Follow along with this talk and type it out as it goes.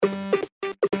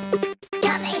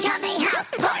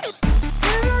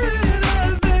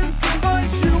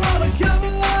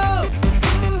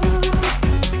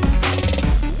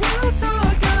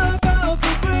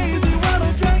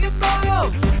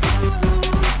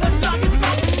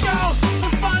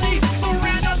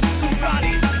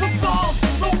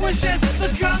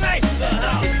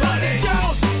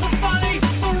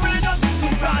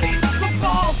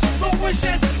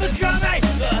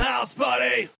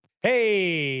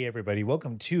Hey, everybody.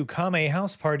 Welcome to Kame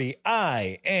House Party.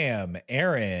 I am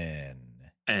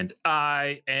Aaron. And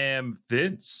I am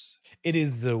Vince. It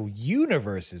is the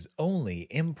universe's only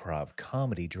improv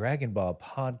comedy Dragon Ball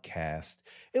podcast,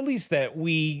 at least that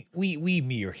we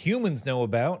mere humans know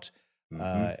about.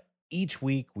 Each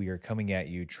week, we are coming at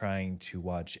you trying to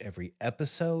watch every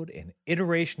episode and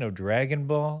iteration of Dragon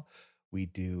Ball. We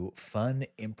do fun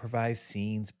improvised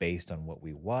scenes based on what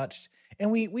we watched, and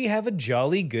we have a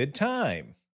jolly good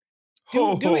time.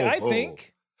 Ho, Do it, ho, I ho.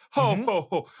 think. Ho, ho,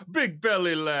 ho. Big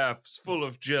belly laughs full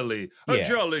of jelly. A Yeah.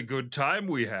 jolly good time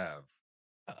we have.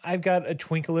 I've got a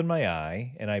twinkle in my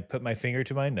eye, and I put my finger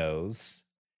to my nose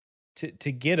to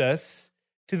get us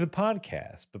to the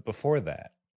podcast. But before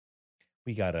that,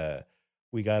 we gotta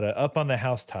up on the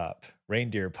housetop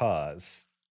reindeer paws,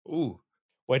 Ooh,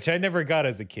 which I never got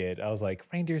as a kid. I was like,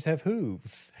 reindeers have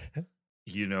hooves,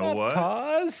 you know not what?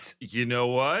 paws. You know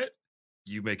what?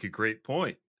 You make a great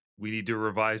point. We need to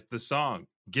revise the song.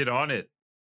 Get on it.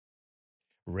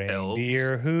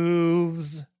 Reindeer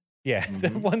hooves. Yeah,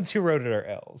 the ones who wrote it are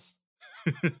elves.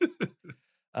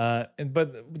 But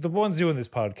the ones doing this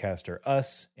podcast are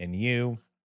us and you,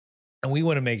 and we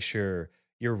want to make sure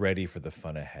you're ready for the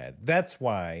fun ahead. That's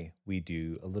why we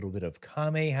do a little bit of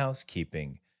Kame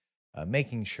housekeeping,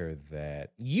 making sure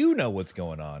that you know what's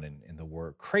going on in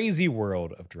the crazy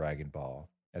world of Dragon Ball,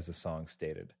 as the song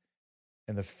stated.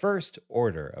 And the first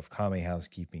order of Kame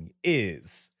housekeeping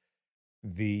is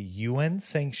the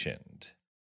UN-sanctioned,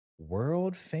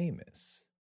 world-famous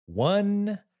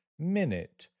 1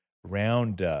 minute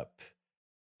roundup.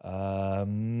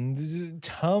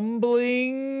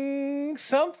 Tumbling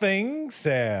something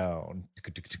sound.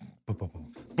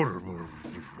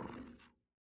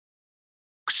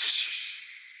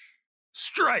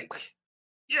 Strike.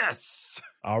 Yes.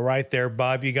 All right there,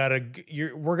 Bob.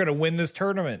 We're gonna win this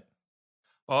tournament.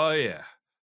 Oh, yeah.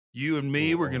 You and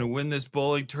me, we're going to win this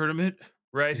bowling tournament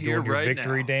right here, right now.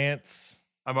 Victory dance.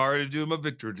 I'm already doing my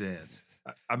victory dance.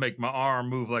 I make my arm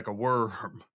move like a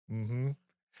worm. Mm-hmm.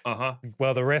 Uh-huh.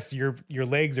 Well, the rest of your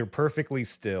legs are perfectly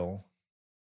still.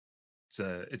 It's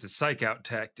a psych out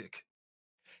tactic.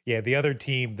 Yeah, the other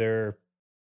team, they're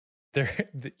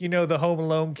the Home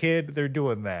Alone kid, they're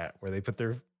doing that where they put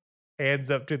their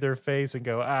hands up to their face and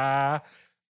go,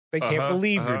 they can't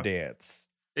believe your dance.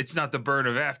 It's not the burn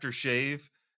of aftershave.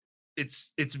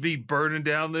 It's me burning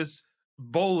down this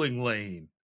bowling lane.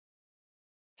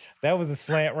 That was a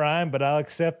slant rhyme, but I'll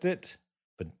accept it.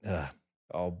 But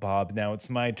Bob, now it's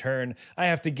my turn. I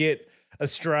have to get a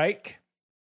strike.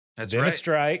 That's then right. A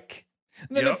strike.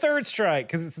 And then a third strike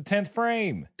because it's the 10th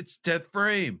frame. It's 10th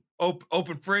frame.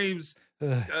 Open frames.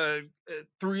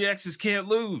 3 X's can't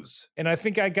lose. And I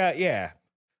think I got,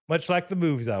 much like the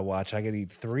movies I watch, I can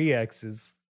eat 3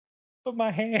 X's. But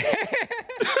my hand.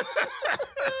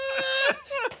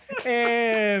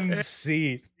 And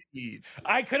see.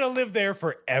 I could have lived there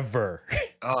forever.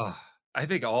 I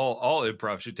think all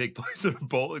improv should take place in a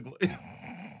bowling lane.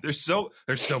 There's so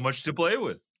much to play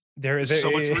with. There's so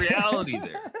much reality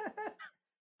there.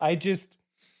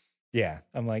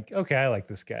 I'm like, okay, I like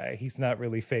this guy. He's not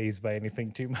really fazed by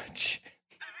anything too much.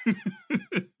 And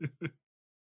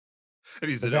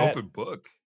he's an open book,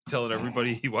 telling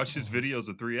everybody he watches videos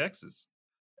with 3 X's.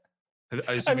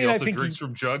 I assume he also drinks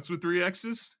from jugs with 3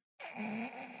 X's.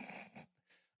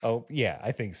 Oh, yeah,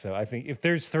 I think so. I think if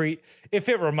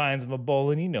it reminds him of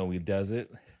bowling, he does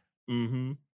it.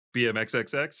 Mm-hmm.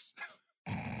 BMXXX.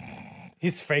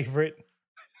 His favorite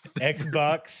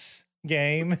Xbox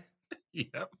game.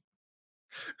 Yep.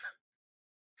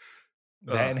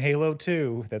 That and Halo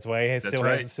 2. That's why he still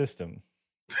has a system.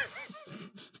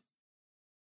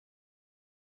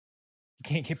 You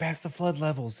can't get past the flood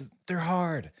levels. They're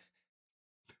hard.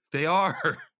 They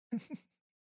are.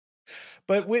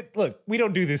 But we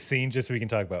don't do this scene just so we can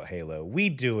talk about Halo. We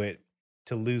do it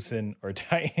to loosen or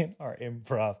tighten our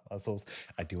improv muscles.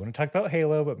 I do want to talk about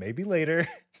Halo, but maybe later.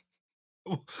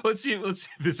 Let's see if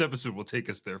this episode will take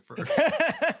us there first.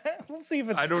 We'll see if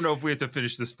it's... I don't know if we have to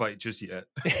finish this fight just yet.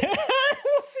 We'll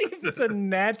see if it's a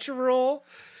natural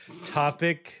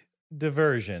topic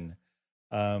diversion.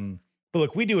 But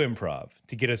look, we do improv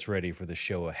to get us ready for the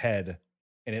show ahead.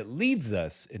 And it leads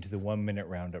us into the 1 minute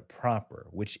roundup proper,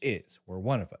 which is where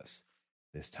one of us,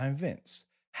 this time Vince,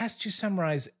 has to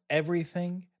summarize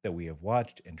everything that we have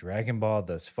watched in Dragon Ball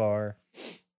thus far.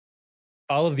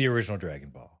 All of the original Dragon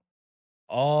Ball.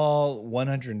 All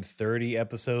 130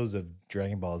 episodes of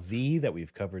Dragon Ball Z that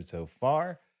we've covered so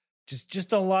far.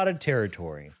 Just a lot of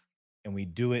territory. And we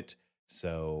do it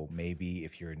so maybe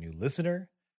if you're a new listener,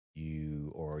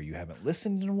 you haven't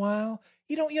listened in a while,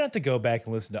 you don't have to go back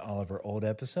and listen to all of our old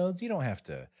episodes. You don't have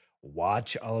to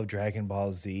watch all of Dragon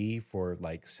Ball Z for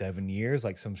like 7 years,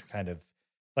 like some kind of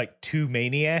like two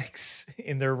maniacs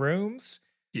in their rooms.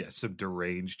 Yeah, some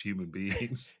deranged human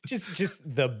beings.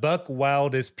 just the buck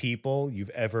wildest people you've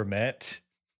ever met.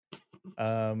 You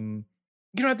don't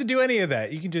have to do any of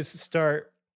that. You can just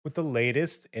start with the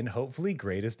latest and hopefully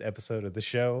greatest episode of the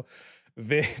show.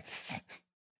 Vince,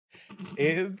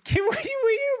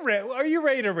 are you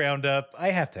ready to round up?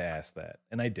 I have to ask that,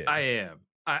 and I did. I am.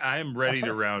 I am ready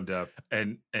to round up,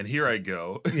 and here I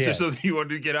go. Is there something you wanted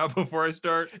to get out before I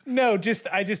start? No,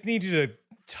 I just need you to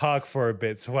talk for a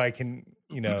bit so I can,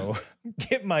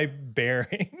 get my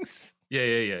bearings.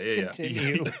 Yeah.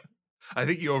 Continue. I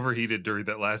think you overheated during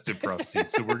that last improv scene,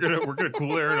 so we're gonna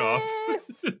cool Aaron off.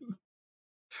 We're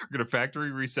gonna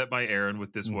factory reset my Aaron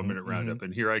with this 1 minute roundup,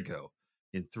 and here I go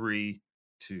in 3,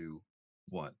 2,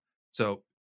 1. So,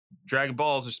 Dragon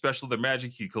Balls are special. They're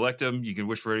magic. You collect them. You can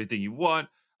wish for anything you want.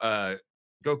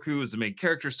 Goku is the main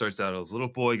character. Starts out as a little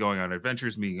boy going on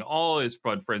adventures, meeting all his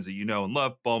fun friends that you know and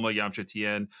love: Bulma, Yamcha,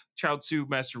 Tien, Chaozu,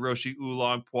 Master Roshi,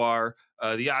 Oolong, Puar,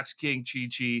 the Ox King,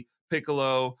 Chi-Chi,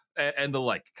 Piccolo, and the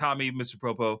like. Kami, Mr.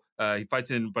 Popo. He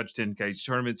fights in a bunch of Tenkaichi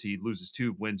tournaments. He loses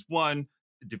 2, wins 1,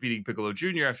 defeating Piccolo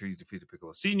Jr. after he defeated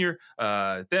Piccolo Sr.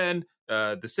 Then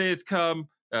the Saiyans come.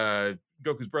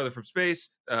 Goku's brother from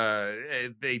space.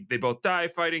 They both die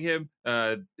fighting him.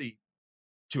 The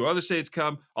 2 other Saiyans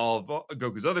come. All of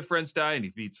Goku's other friends die, and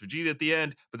he meets Vegeta at the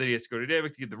end. But then he has to go to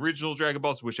Namek to get the original Dragon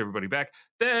Balls to wish everybody back.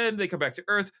 Then they come back to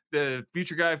Earth. The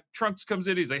future guy Trunks comes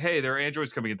in. He's like, "Hey, there are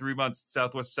androids coming in 3 months,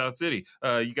 southwest South City.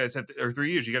 You guys have to, or 3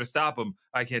 years. You got to stop them.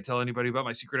 I can't tell anybody about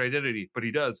my secret identity, but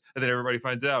he does. And then everybody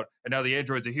finds out. And now the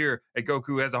androids are here, and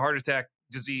Goku has a heart attack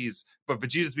disease, but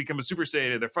Vegeta's become a Super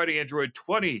Saiyan, and they're fighting Android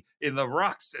 20 in the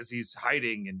rocks as he's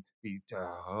hiding, and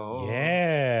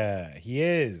yeah, he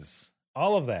is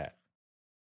all of that.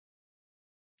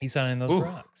 He's hiding in those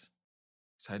rocks.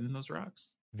 He's hiding in those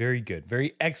rocks. Very good,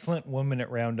 very excellent 1 minute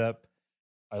roundup.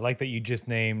 I like that you just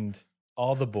named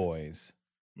all the boys.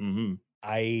 Mm-hmm.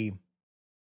 I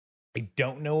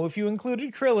don't know if you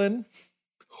included Krillin.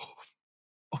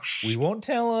 We won't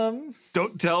tell him.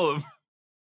 Don't tell him.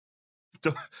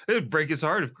 It'd break his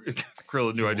heart if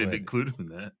Krillin knew I didn't include him in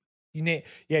that.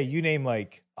 You name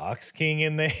like Ox King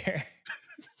in there.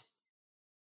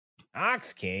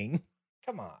 Ox King?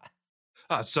 Come on.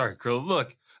 Oh, sorry, Krillin.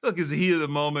 Look, it's the heat of the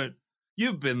moment.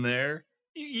 You've been there.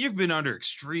 You've been under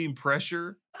extreme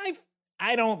pressure.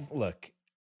 I don't look.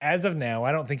 As of now,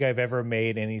 I don't think I've ever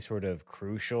made any sort of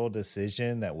crucial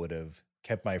decision that would have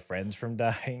kept my friends from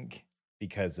dying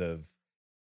because of,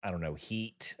 I don't know,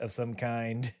 heat of some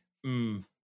kind.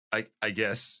 I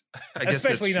guess.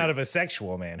 Especially not of a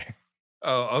sexual manner.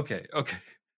 Oh, okay.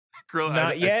 Krillin,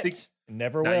 not yet.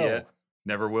 Never will. Yet.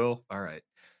 Never will. All right.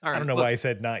 I don't know why I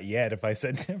said not yet. If I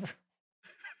said never,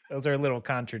 those are a little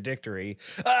contradictory.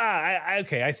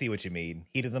 Okay, I see what you mean.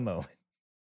 Heat of the moment.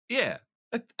 Yeah,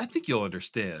 I think you'll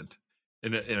understand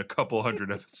in a couple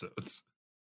hundred episodes.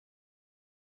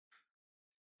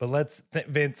 But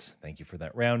Vince, thank you for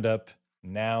that roundup.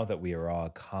 Now that we are all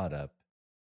caught up,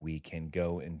 we can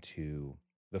go into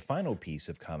the final piece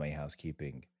of Kame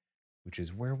Housekeeping, which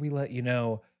is where we let you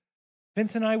know,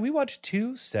 Vince and I, we watched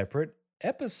 2 separate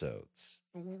episodes.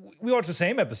 We watched the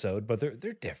same episode, but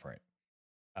they're different.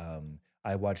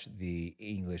 I watched the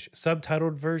English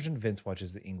subtitled version. Vince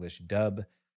watches the English dub.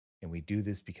 And we do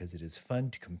this because it is fun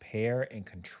to compare and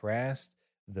contrast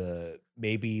the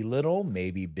maybe little,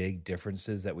 maybe big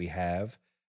differences that we have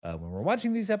when we're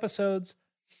watching these episodes.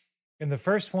 And the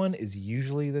first one is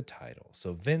usually the title.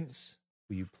 So, Vince,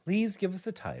 will you please give us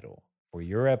the title for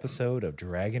your episode of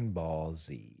Dragon Ball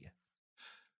Z?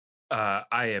 I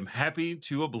am happy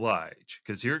to oblige,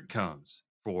 because here it comes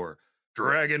for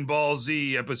Dragon Ball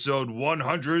Z episode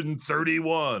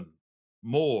 131.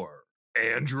 More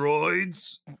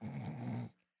androids.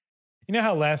 You know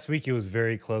how last week it was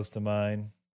very close to mine?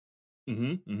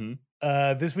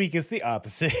 This week is the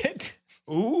opposite.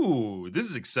 Ooh, this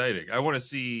is exciting. I want to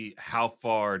see how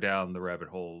far down the rabbit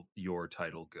hole your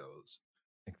title goes.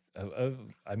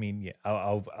 I mean, yeah,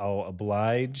 I'll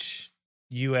oblige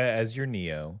you as your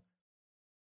Neo.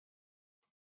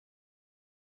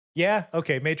 Yeah,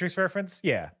 okay, Matrix reference.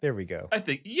 Yeah, there we go. I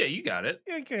think, yeah, you got it.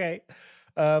 Okay.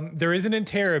 There is an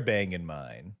Interrobang in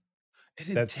mine. An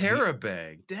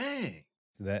Interrobang, dang.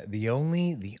 So that the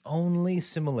only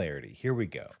similarity. Here we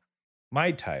go.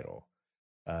 My title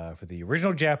for the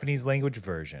original Japanese language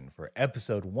version for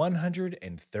episode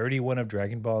 131 of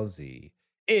Dragon Ball Z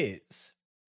is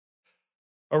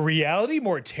A Reality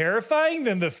More Terrifying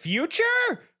Than the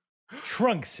Future?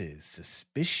 Trunks'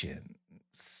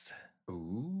 Suspicions.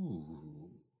 Ooh.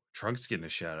 Trunks getting a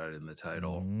shout out in the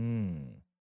title. Mm,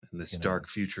 In this dark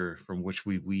future from which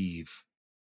we weave.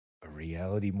 A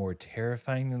reality more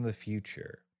terrifying than the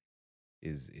future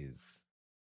is it's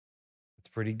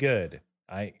pretty good.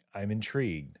 I'm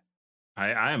intrigued.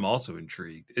 I am also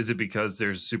intrigued. Is it because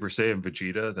there's Super Saiyan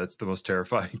Vegeta? That's the most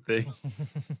terrifying thing.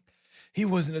 He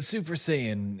wasn't a Super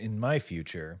Saiyan in my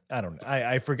future. I don't know.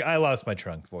 I forgot. I lost my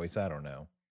Trunks voice. I don't know.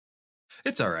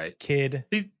 It's all right. Kid.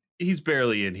 He's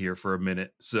barely in here for a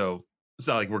minute, so it's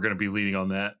not like we're going to be leaning on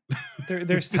that.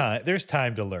 There's time. There's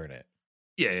time to learn it.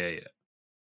 Yeah.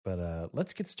 But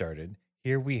let's get started.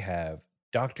 Here we have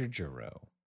Dr. Gero,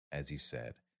 as you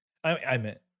said. I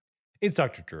meant it's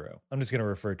Dr. Gero. I'm just going to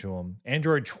refer to him.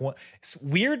 Android 20.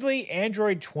 Weirdly,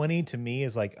 Android 20 to me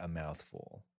is like a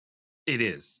mouthful. It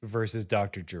is. Versus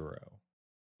Dr. Gero.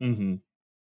 Mm-hmm.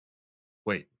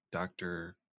 Wait,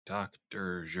 Dr.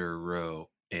 Gero,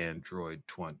 Android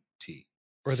 20.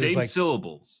 Or same like,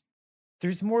 syllables.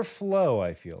 There's more flow,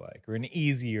 I feel like, or an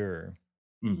easier.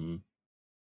 Mm-hmm.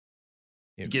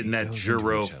 Getting that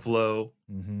Gero flow.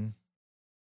 Mm-hmm.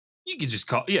 You can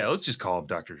just let's just call him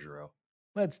Dr. Gero.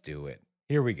 Let's do it.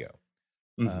 Here we go.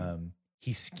 Mm-hmm.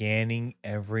 He's scanning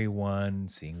everyone,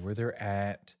 seeing where they're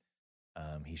at.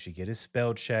 He should get his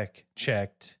spell checked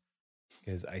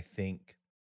because I think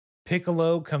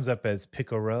Piccolo comes up as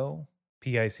Piccoro,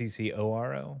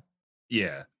 Piccoro.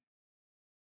 Yeah.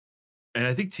 And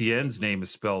I think Tien's name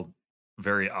is spelled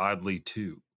very oddly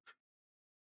too.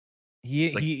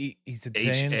 He's a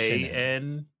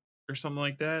H-A-N or something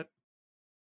like that.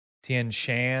 Tien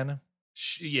Shan.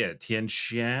 Tien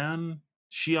Shan,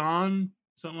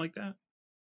 something like that.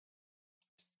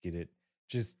 Just get it.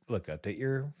 Just update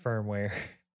your firmware.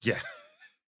 Yeah.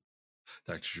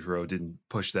 Dr. Gero didn't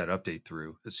push that update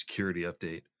through, the security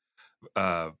update.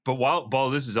 But while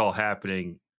this is all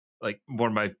happening, like one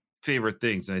of my favorite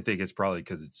things, and I think it's probably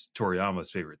because it's Toriyama's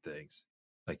favorite things.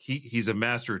 Like he's a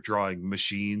master at drawing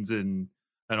machines and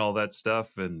all that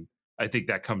stuff, and I think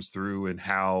that comes through in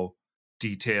how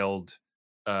detailed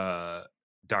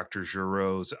Dr.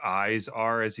 Gero's eyes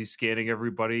are as he's scanning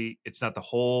everybody. It's not the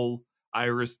whole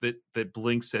iris that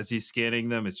blinks as he's scanning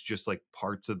them. It's just like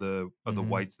parts of the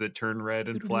whites that turn red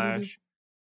and flash.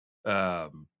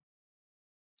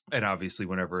 And obviously,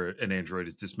 whenever an android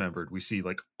is dismembered, we see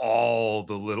like all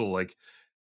the little like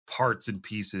parts and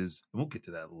pieces. And we'll get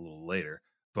to that a little later.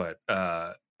 But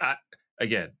I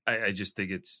just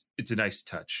think it's a nice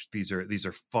touch. These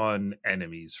are fun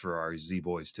enemies for our Z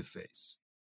boys to face.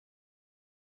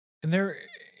 And they're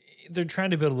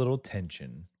trying to build a little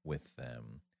tension with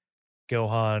them.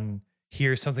 Gohan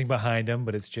hears something behind him,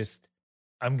 but it's just,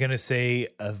 I'm gonna say,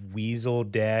 a weasel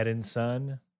dad and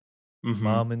son,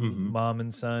 mom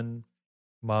and son,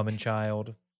 mom and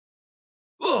child.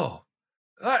 Oh,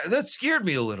 that scared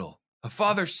me a little. A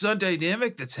father-son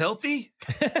dynamic that's healthy.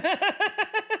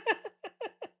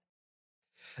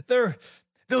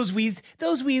 Those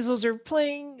weasels are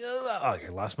playing. I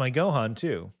lost my Gohan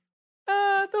too.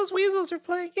 Those weasels are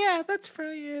playing. Yeah, that's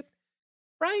brilliant,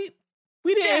 right?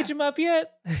 We didn't age them up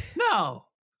yet. No.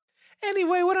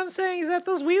 Anyway, what I'm saying is that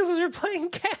those weasels are playing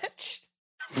catch.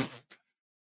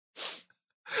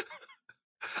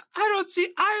 I don't see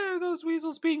either of those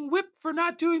weasels being whipped for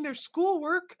not doing their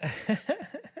schoolwork.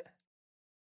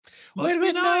 Wait a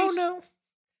minute, nice.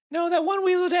 No, that one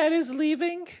weasel dad is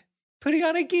leaving, putting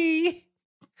on a gi,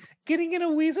 getting in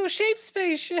a weasel-shaped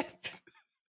spaceship.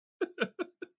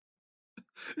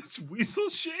 It's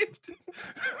weasel-shaped?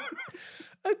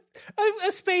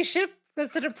 A spaceship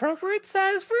that's an appropriate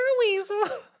size for a weasel.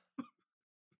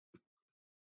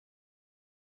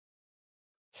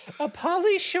 A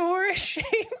Pauly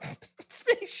Shore-shaped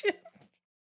spaceship.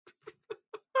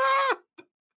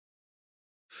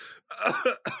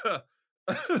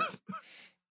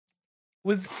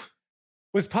 Was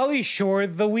Pauly Shore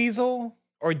the weasel?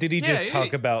 Or did he just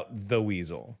talk about the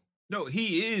weasel? No,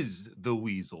 he is the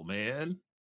weasel, man.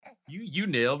 You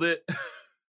nailed it.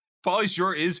 Pauly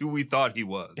Shore is who we thought he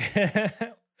was.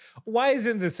 Why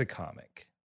isn't this a comic?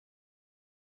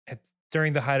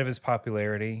 During the height of his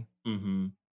popularity? Mm-hmm.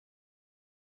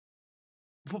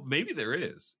 Well, maybe there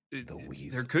is.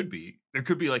 There could be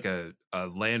like a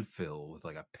landfill with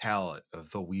like a palette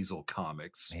of the Weasel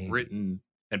comics written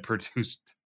and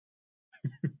produced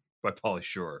by Pauly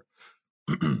Shore.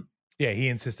 Yeah, he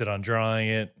insisted on drawing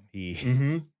it.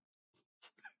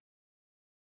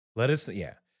 Let us,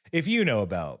 if you know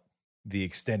about the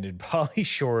extended Pauly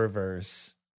Shore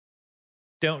verse,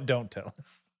 don't tell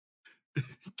us.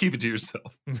 Keep it to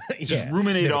yourself. Just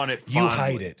ruminate on it. You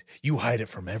hide it. You hide it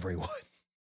from everyone.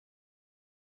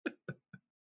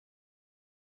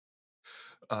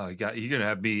 You're gonna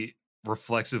have me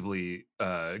reflexively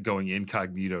going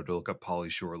incognito to look up Pauly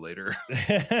Shore later.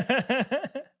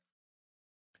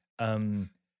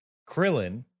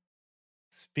 Krillin,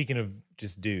 speaking of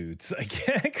just dudes, like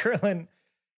Krillin,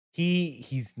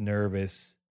 he's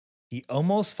nervous. He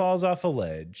almost falls off a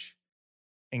ledge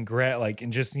and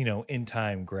in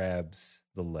time grabs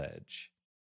the ledge.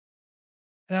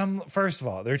 And first of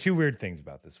all, there are two weird things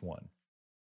about this. One,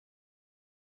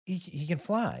 he can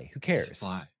fly. Who cares? He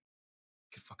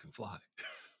can fucking fly.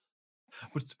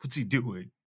 What's he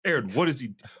doing? Aaron, what is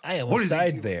he? I almost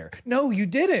died there. No, you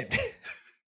didn't.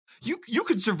 You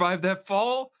could survive that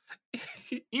fall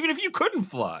even if you couldn't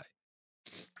fly.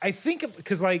 I think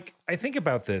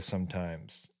about this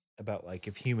sometimes about like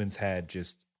if humans had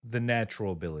just the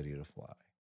natural ability to fly,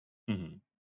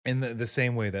 in the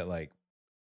same way that like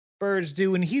birds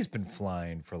do, and he's been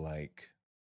flying for like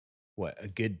a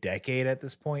good decade at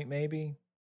this point, maybe.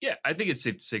 Yeah, I think it's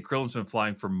safe to say Krillin's been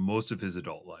flying for most of his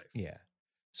adult life. Yeah,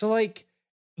 so like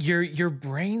your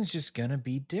brain's just gonna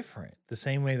be different, the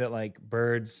same way that like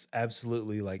birds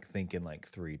absolutely like think in like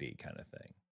 3D kind of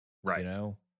thing, right? You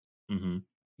know,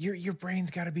 your brain's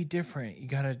got to be different. You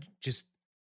gotta just,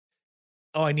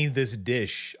 I need this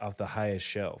dish off the highest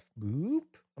shelf. Boop.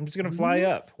 I'm just gonna fly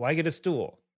up. Why get a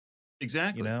stool?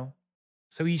 Exactly. You know?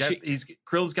 So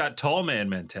Krillin's got tall man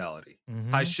mentality.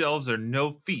 High shelves are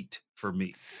no feat for me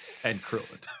and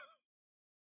Krillin.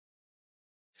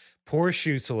 Poor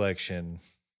shoe selection.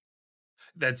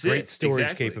 That's Great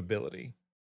storage capability.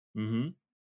 Yeah,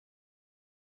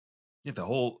 the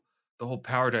whole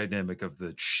power dynamic of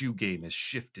the shoe game has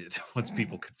shifted once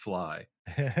people could fly.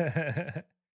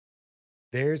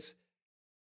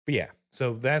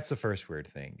 So that's the first weird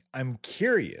thing. I'm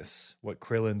curious what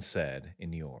Krillin said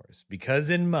in yours, because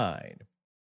in mine,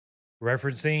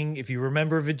 referencing, if you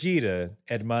remember Vegeta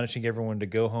admonishing everyone to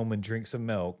go home and drink some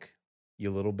milk,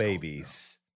 you little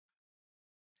babies.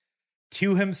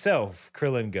 To himself,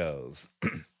 Krillin goes,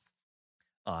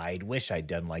 I'd wish I'd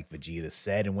done like Vegeta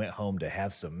said and went home to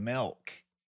have some milk.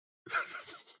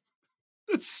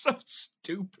 That's so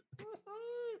stupid.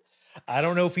 I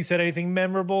don't know if he said anything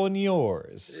memorable in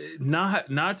yours. Not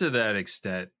to that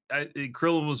extent.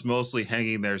 Krillin was mostly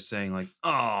hanging there saying like,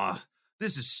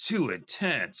 this is too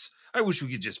intense. I wish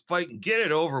we could just fight and get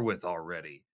it over with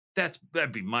already.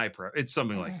 That'd be my it's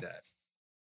something like that.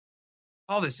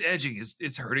 All this edging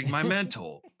is hurting my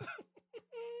mental.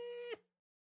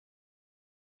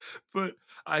 But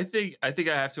I think I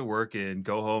have to work and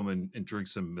go home and drink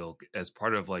some milk as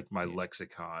part of like my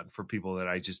lexicon for people that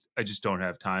I just don't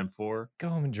have time for. Go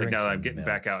home and drink. Like now that I'm getting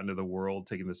back out into the world,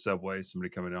 taking the subway, somebody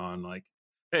coming on like,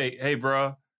 hey,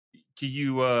 bro, can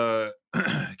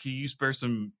you spare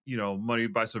some money to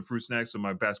buy some fruit snacks so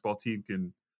my basketball team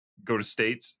can go to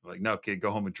States? I'm like, no, kid,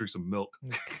 go home and drink some milk.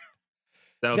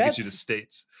 That'll get you to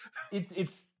States.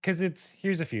 It's because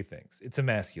here's a few things. It's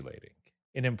emasculating.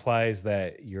 It implies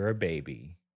that you're a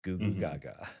baby. Goo goo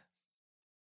gaga.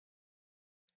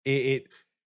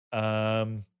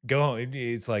 Go home.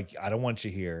 It's like, I don't want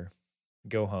you here.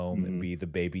 Go home and be the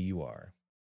baby you are.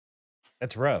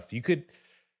 That's rough. You could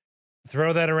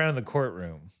throw that around the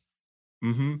courtroom.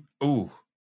 Ooh.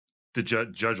 The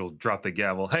judge will drop the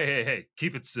gavel. Hey,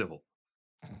 keep it civil.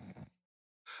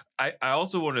 I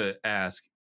also want to ask,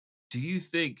 do you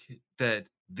think that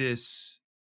this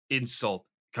insult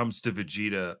comes to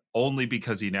Vegeta only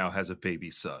because he now has a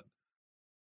baby son?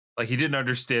 Like he didn't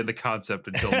understand the concept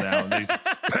until now, and he's like,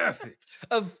 perfect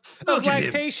of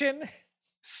lactation,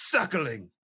 suckling,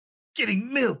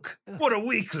 getting milk. What a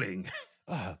weakling!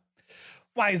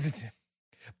 Why is it,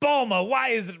 Bulma? Why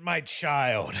is it my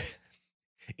child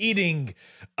eating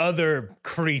other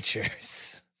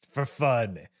creatures for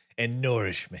fun and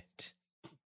nourishment?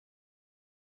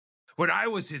 When I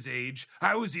was his age,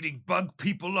 I was eating bug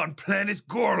people on planet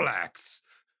Gorlax.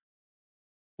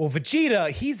 Well,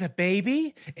 Vegeta, he's a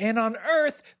baby, and on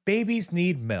Earth, babies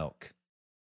need milk.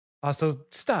 Also,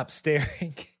 stop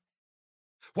staring.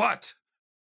 What?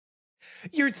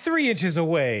 You're 3 inches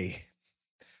away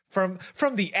from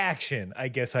the action, I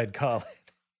guess I'd call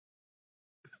it.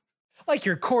 Like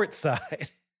you're courtside.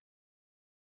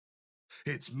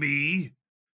 It's me,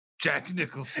 Jack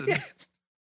Nicholson.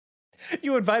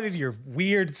 You invited your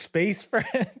weird space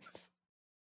friends?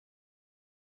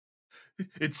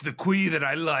 It's the Quee that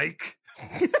I like.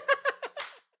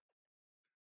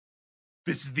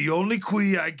 This is the only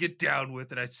Quee I get down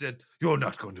with. And I said, you're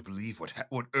not going to believe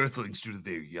what Earthlings do to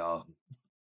their young.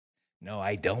 No,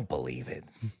 I don't believe it.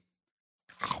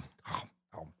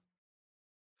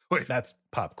 Wait. That's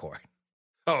popcorn.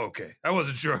 Oh, okay. I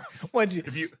wasn't sure.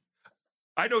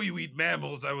 I know you eat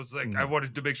mammals. I was like, I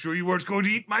wanted to make sure you weren't going to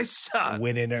eat my son.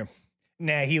 Went in there.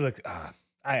 Nah, he looks.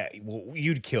 Well,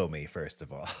 you'd kill me first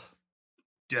of all.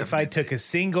 Definitely. If I took a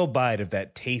single bite of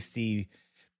that tasty,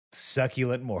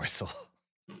 succulent morsel.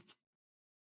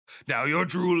 Now you're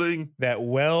drooling. That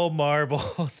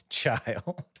well-marbled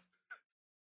child.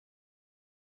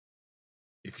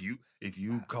 If you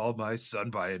call my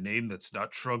son by a name that's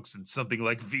not Trunks and something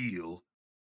like veal,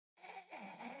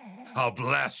 I'll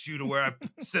blast you to where I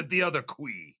sent the other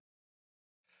quee.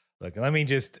 Look, let me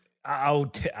just. I'll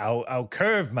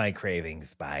curve my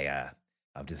cravings by.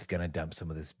 I'm just gonna dump some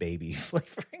of this baby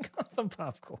flavoring on the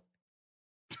popcorn.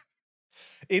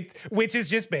 Which is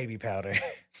just baby powder.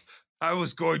 I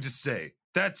was going to say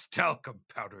that's talcum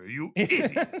powder. You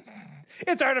idiot.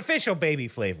 It's artificial baby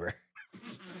flavor.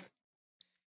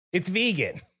 It's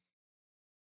vegan.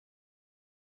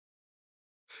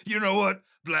 You know what?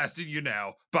 Blasting you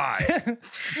now. Bye.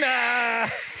 Nah.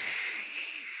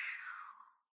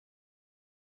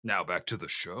 Now back to the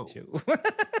show.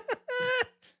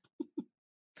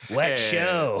 What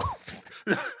show?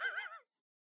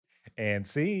 And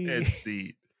see. And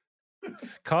see.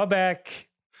 Call back.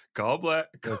 Call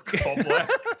black. Call black.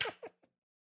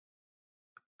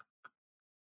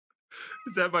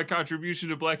 Is that my contribution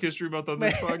to Black History Month on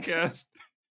this podcast?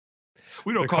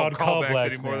 We don't call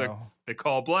callbacks anymore. They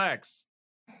call blacks.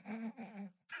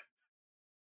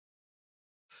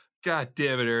 God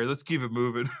damn it, Aaron. Let's keep it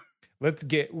moving. Let's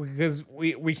get, because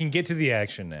we can get to the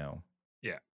action now.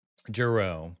 Yeah.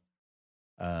 Gero,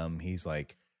 he's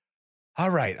like, all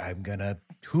right,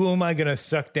 who am I gonna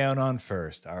suck down on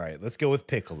first? All right, let's go with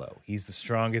Piccolo. He's the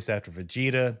strongest after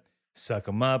Vegeta. Suck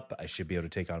him up. I should be able to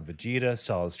take on Vegeta.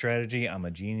 Solid strategy. I'm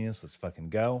a genius. Let's fucking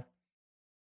go.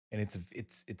 And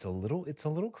it's a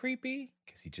little creepy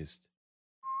because he just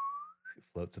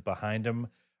floats up behind him,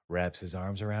 wraps his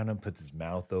arms around him, puts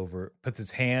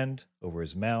his hand over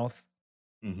his mouth.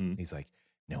 Mm-hmm. He's like,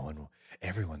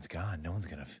 everyone's gone. No one's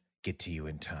gonna get to you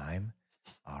in time.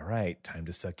 All right, time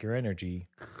to suck your energy.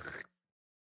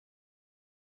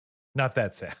 Not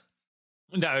that sound.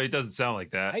 No, it doesn't sound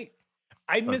like that.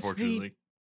 I missed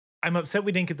I'm upset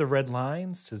we didn't get the red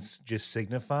lines to just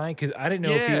signify, because I didn't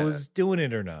know if he was doing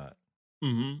it or not.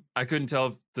 Mm-hmm. I couldn't tell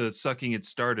if the sucking had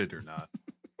started or not.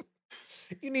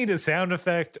 You need a sound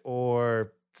effect,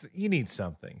 or you need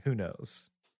something. Who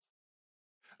knows?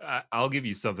 I'll give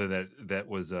you something that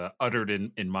was uttered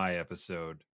in my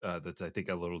episode that's, I think,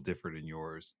 a little different in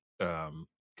yours.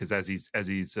 Because as he's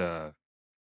we're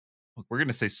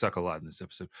gonna say suck a lot in this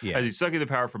episode. Yeah. As he's sucking the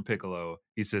power from Piccolo,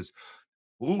 he says,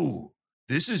 "Ooh,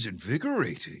 this is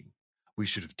invigorating. We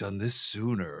should have done this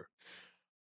sooner."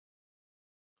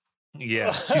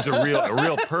 Yeah, he's a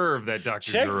real perv, that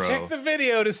Dr. Gero. Check the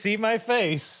video to see my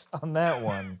face on that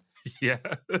one. Yeah.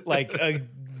 Like a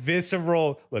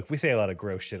visceral, look, we say a lot of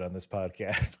gross shit on this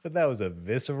podcast, but that was a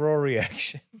visceral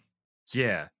reaction.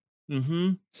 Yeah.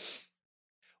 Mm-hmm.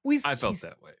 I felt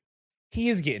that way. He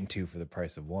is getting 2 for the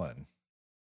price of 1.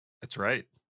 That's right.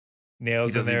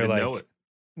 Nails in there, like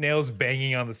Nails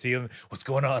banging on the ceiling. What's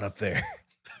going on up there?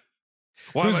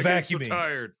 Why am I getting so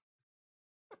tired?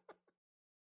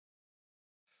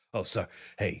 Oh, sorry.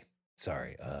 Hey,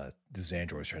 sorry. This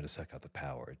android's trying to suck out the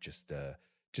power. Just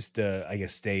I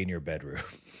guess stay in your bedroom.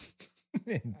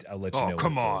 And I'll let you know. Oh,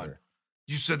 come on. Over.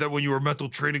 You said that when you were mental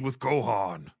training with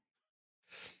Gohan.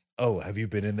 Oh, have you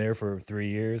been in there for 3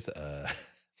 years?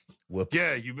 Whoops.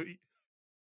 Yeah,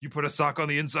 you put a sock on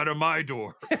the inside of my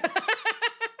door.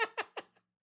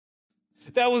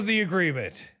 That was the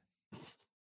agreement.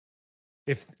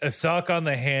 If a sock on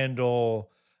the handle,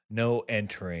 no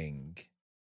entering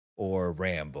or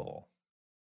ramble.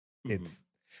 Mm-hmm.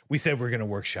 We said we're going to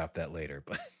workshop that later,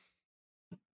 but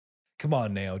come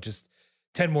on now, just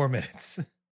 10 more minutes.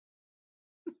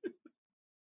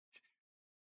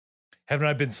 Haven't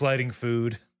I been sliding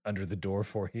food under the door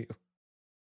for you?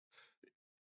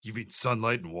 You mean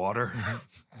sunlight and water?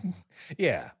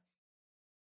 Yeah.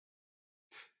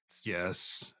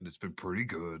 Yes, and it's been pretty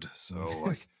good. So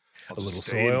like, a little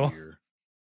soil, here.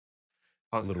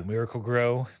 A little Miracle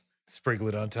Grow, sprinkle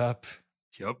it on top.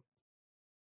 Yep.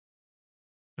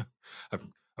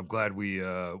 I'm glad we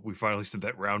finally sent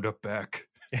that roundup back.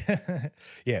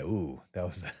 Yeah. Ooh, that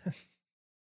was.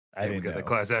 We got the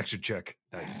class action check.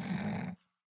 Nice.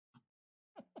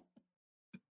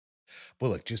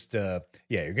 Well, look, just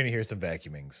you're gonna hear some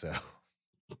vacuuming, so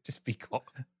just be cool.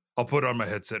 I'll put on my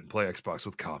headset and play Xbox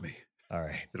with Kami. All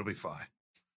right, it'll be fine.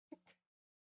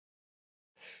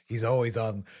 He's always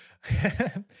on.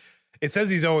 It says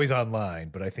he's always online,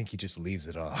 but I think he just leaves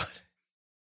it on.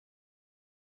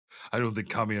 I don't think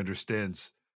Kami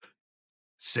understands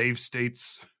save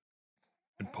states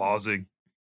and pausing.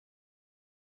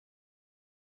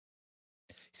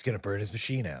 He's gonna burn his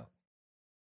machine out.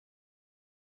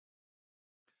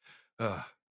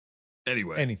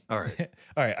 Anyway, all right.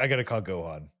 All right, I gotta call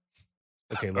Gohan.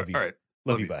 Okay, love you. All right.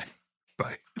 Love you, bye.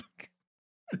 Bye.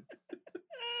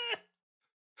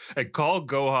 And call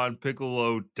Gohan.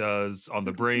 Piccolo does on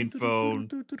the brain phone.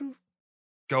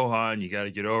 Gohan, you got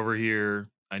to get over here.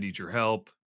 I need your help.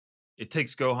 It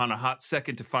takes Gohan a hot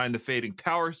second to find the fading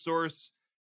power source.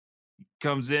 He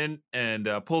comes in and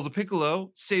pulls a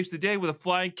Piccolo, saves the day with a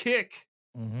flying kick.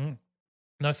 Mm-hmm.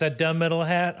 Knocks that dumb metal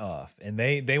hat off, and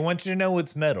they want you to know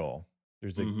it's metal.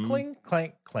 There's a clink,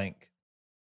 clank, clank.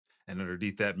 And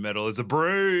underneath that metal is a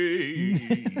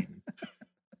brain.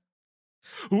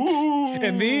 Ooh.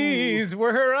 And these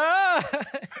were her eyes.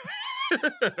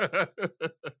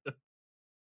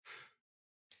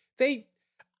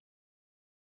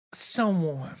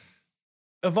 Someone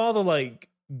of all the like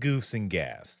goofs and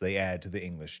gaffs they add to the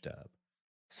English dub,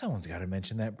 someone's got to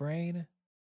mention that brain.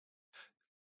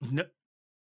 No,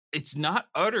 it's not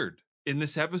uttered in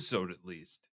this episode, at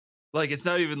least. Like, it's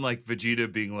not even like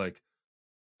Vegeta being like,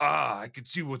 I can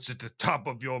see what's at the top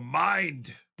of your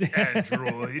mind,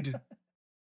 android.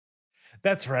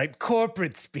 That's right,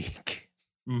 corporate speak.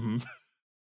 Mm-hmm.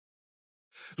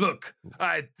 Look,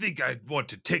 I think I'd want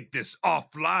to take this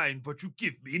offline, but you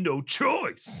give me no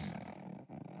choice.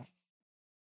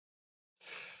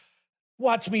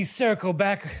 Watch me circle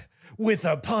back with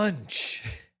a punch.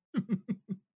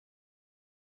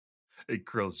 And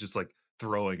Krill's just like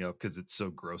throwing up because it's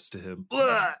so gross to him.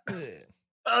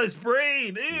 Oh, his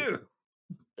brain, ew.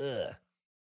 Ugh.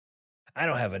 I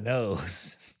don't have a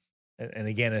nose. And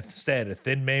again, instead, a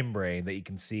thin membrane that you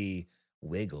can see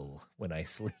wiggle when I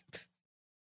sleep.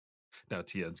 Now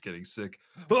Tien's getting sick.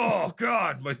 Oh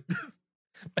God,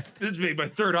 this made my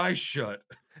third eye shut.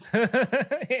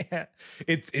 Yeah,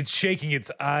 it's shaking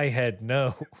its eye head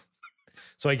no.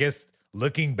 So I guess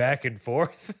looking back and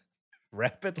forth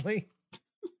rapidly.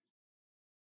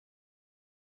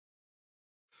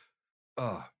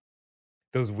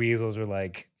 Those weasels are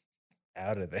like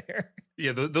out of there.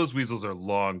 Yeah, those weasels are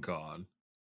long gone.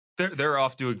 They're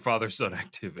off doing father-son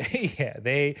activities. Yeah,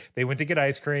 they went to get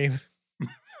ice cream.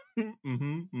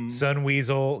 Son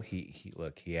Weasel, he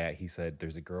said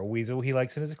there's a girl weasel he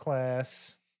likes in his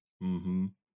class.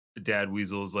 Dad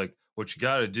Weasel is like, what you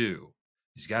got to do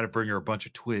is you got to bring her a bunch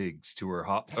of twigs to her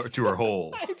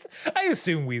hole. I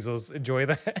assume weasels enjoy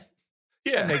that.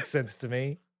 Yeah, that makes sense to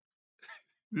me.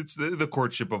 It's the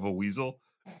courtship of a weasel.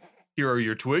 Here are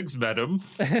your twigs, madam.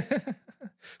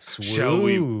 Shall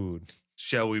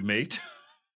we mate?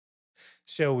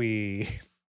 Shall we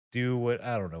do what?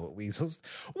 I don't know what weasels.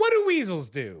 What do weasels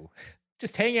do?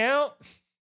 Just hang out?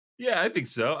 Yeah, I think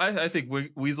so. I think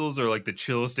weasels are like the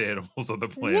chillest animals on the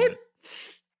planet. What?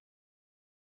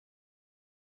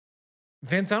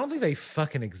 Vince, I don't think they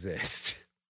fucking exist.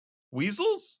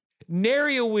 Weasels?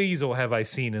 Nary a weasel have I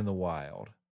seen in the wild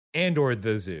and or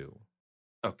the zoo.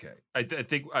 Okay, I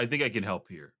think I can help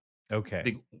here. Okay, I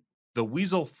think the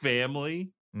weasel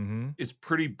family is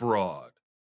pretty broad.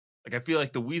 Like, I feel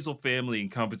like the weasel family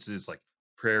encompasses like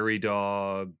prairie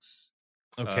dogs.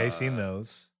 Okay, seen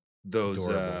those. Those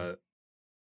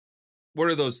what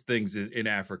are those things in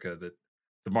Africa that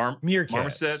the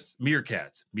meerkats?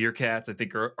 Meerkats I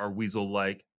think are weasel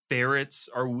like. Ferrets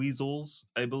are weasels,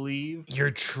 I believe. You're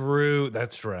true.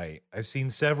 That's right. I've seen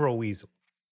several weasels.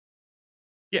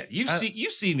 Yeah, you've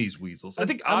seen these weasels. I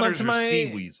think otters are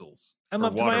sea weasels. I'm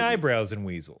up to my eyebrows in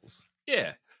weasels.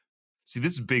 Yeah. See,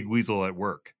 this is Big Weasel at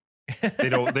work. They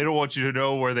don't want you to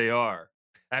know where they are.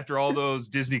 After all those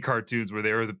Disney cartoons where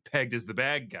they were pegged as the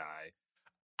bad guy.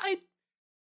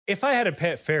 If I had a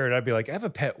pet ferret, I'd be like, I have a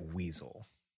pet weasel.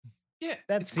 Yeah,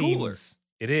 that seems cooler.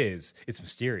 It is. It's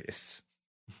mysterious.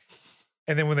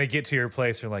 And then when they get to your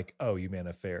place, they're like, oh, you meant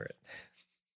a ferret.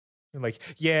 They're like,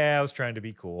 yeah, I was trying to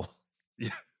be cool. Yeah.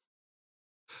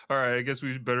 All right, I guess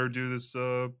we better do this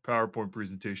PowerPoint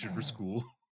presentation for school.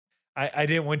 I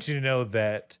didn't want you to know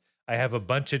that I have a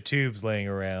bunch of tubes laying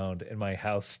around and my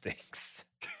house stinks.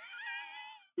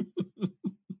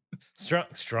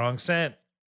 Strong scent.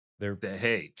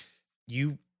 Hey,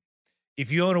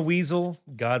 if you own a weasel,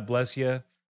 God bless you.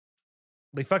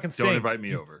 They fucking stink. Don't invite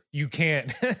me over. You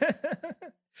can't.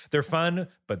 They're fun,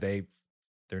 but they're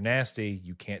nasty.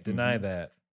 You can't deny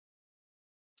that.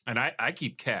 And I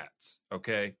keep cats,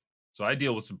 okay? So I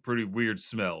deal with some pretty weird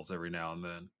smells every now and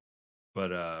then.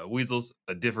 But weasels,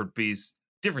 a different beast,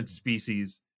 different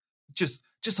species. Just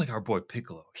like our boy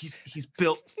Piccolo. He's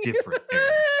built different.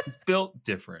 He's built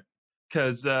different.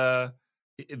 Cause the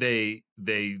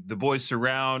boys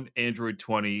surround Android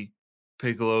 20.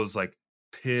 Piccolo's like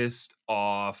pissed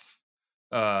off.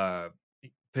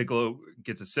 Piccolo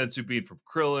gets a sensu bean from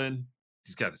Krillin.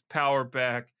 He's got his power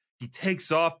back. He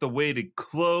takes off the weighted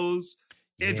clothes.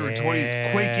 Android 20 is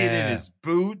quaking in his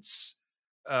boots.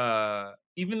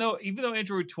 Even though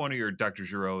Android 20 or Dr.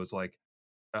 Gero is like,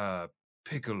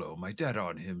 Piccolo, my data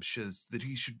on him says that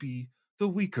he should be the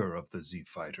weaker of the Z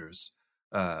fighters.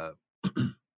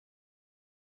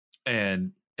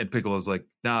 And Piccolo's like,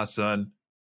 nah, son.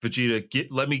 Vegeta,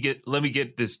 let me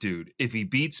get this dude. If he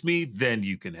beats me, then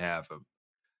you can have him.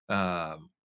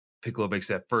 Piccolo makes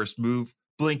that first move.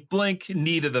 Blink, blink,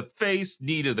 knee to the face,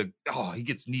 he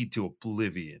gets kneed to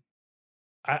oblivion.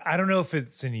 I don't know if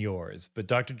it's in yours, but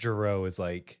Dr. Gero is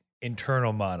like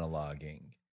internal monologuing.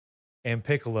 And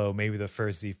Piccolo, maybe the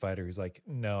first Z fighter, who's like,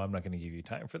 no, I'm not going to give you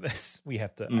time for this. I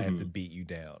have to beat you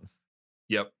down.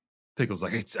 Yep. Piccolo's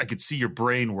like, I could see your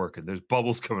brain working. There's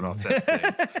bubbles coming off that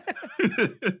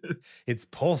thing. It's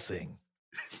pulsing.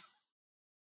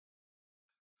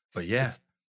 But yeah.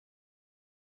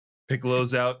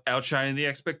 Piccolo's outshining the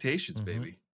expectations,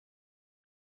 baby.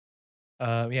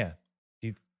 Yeah.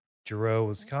 Gero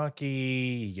was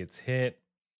cocky. He gets hit.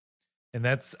 And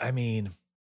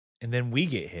and then we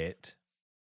get hit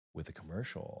with a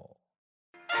commercial.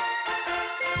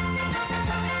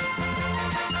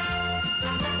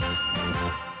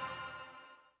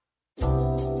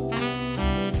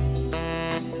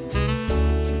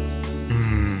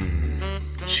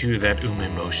 Chew that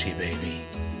umeboshi, baby.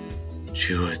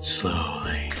 Chew it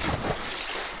slowly.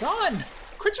 Don,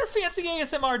 quit your fancy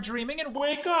ASMR dreaming and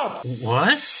wake up.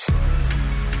 What?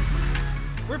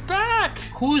 We're back.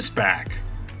 Who's back?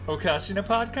 Okashina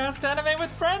Podcast Anime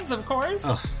with Friends, of course.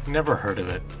 Oh, never heard of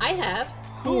it. I have.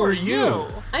 Who are you?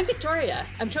 I'm Victoria.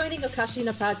 I'm joining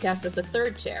Okashina Podcast as the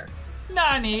third chair.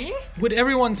 Nani? Would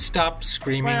everyone stop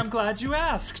screaming? Why, I'm glad you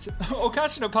asked.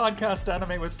 Okashina Podcast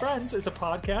Anime with Friends is a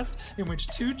podcast in which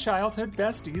two childhood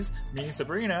besties, me,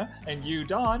 Sabrina, and you,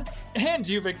 Dawn, and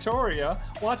you, Victoria,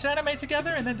 watch anime together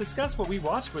and then discuss what we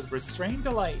watched with restrained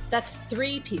delight. That's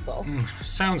 3 people.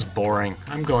 Sounds boring.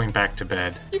 I'm going back to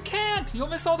bed. You can't! You'll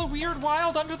miss all the weird,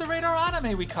 wild, under-the-radar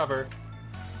anime we cover.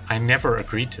 I never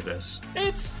agreed to this.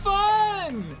 It's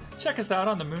fun! Check us out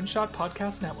on the Moonshot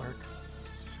Podcast Network.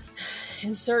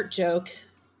 Insert joke.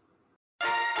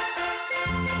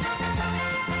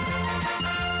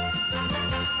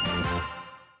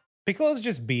 Piccolo's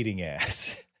just beating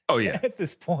ass. Oh yeah. At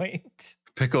this point.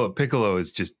 Piccolo is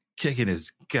just kicking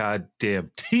his goddamn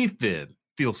teeth in.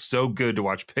 Feels so good to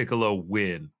watch Piccolo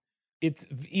win. It's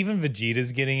even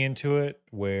Vegeta's getting into it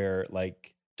where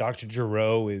like Dr.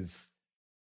 Gero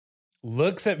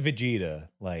looks at Vegeta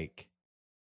like,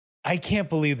 I can't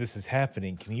believe this is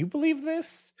happening. Can you believe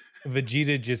this?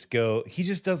 Vegeta he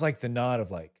just does like the nod of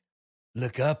like,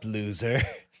 look up, loser.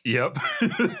 Yep.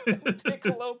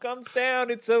 Piccolo comes down.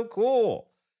 It's so cool.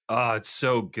 Oh, it's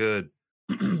so good.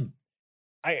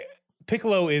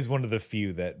 Piccolo is one of the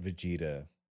few that Vegeta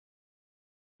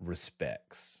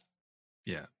respects.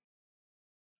 Yeah.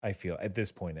 I feel at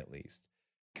this point at least.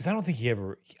 Because I don't think he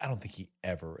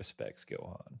ever respects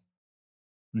Gohan.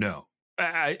 No.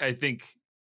 I think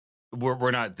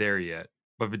we're not there yet.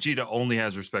 But Vegeta only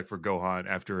has respect for Gohan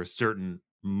after a certain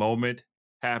moment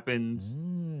happens.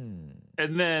 And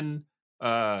then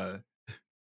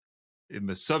in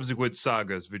the subsequent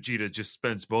sagas, Vegeta just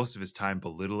spends most of his time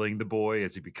belittling the boy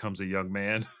as he becomes a young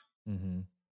man. Mm-hmm.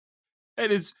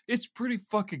 And it's pretty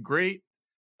fucking great.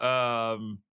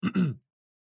 You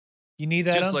need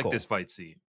that just uncle. like this fight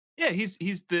scene. Yeah, he's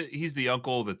the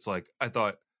uncle that's like, I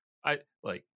thought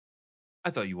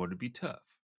you wanted to be tough.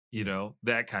 You know,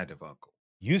 that kind of uncle.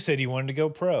 You said you wanted to go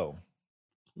pro.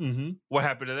 Mm-hmm. What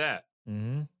happened to that?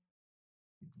 Mm-hmm.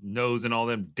 Nose in all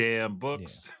them damn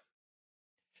books. Yeah.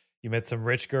 You met some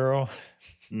rich girl.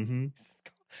 Mm-hmm.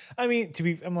 I mean,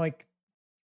 I'm like,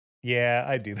 yeah,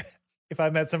 I do that. If I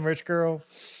met some rich girl,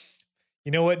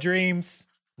 you know what, dreams?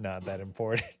 Not that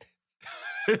important.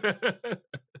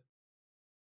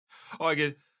 Oh, I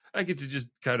get to just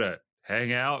kind of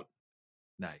hang out.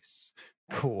 Nice.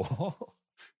 Cool.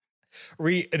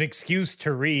 An excuse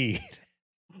to read.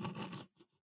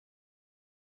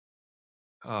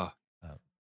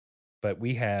 But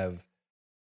we're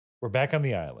back on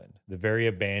the island, the very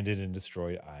abandoned and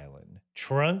destroyed island.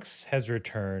 Trunks has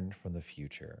returned from the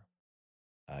future.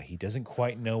 He doesn't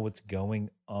quite know what's going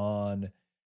on.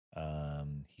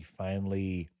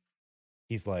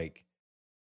 He's like,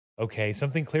 okay,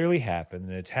 something clearly happened,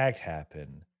 an attack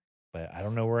happened, but I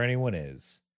don't know where anyone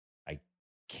is.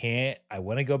 I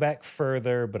want to go back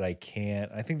further, but I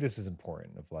can't. I think this is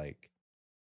important of like,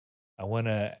 I want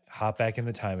to hop back in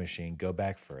the time machine, go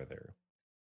back further.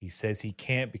 He says he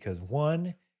can't because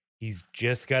 1, he's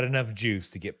just got enough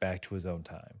juice to get back to his own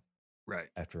time Right.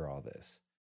 after all this.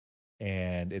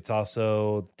 And it's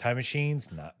also time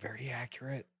machine's not very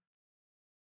accurate.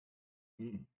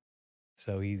 Mm.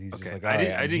 So he's just Okay. like, I all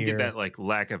didn't right, I I'm didn't here. get that like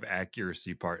lack of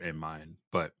accuracy part in mind,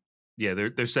 but yeah,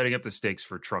 they're setting up the stakes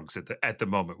for Trunks at the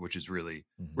moment, which is really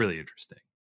Mhm. really interesting.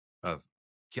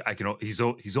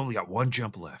 He's only got one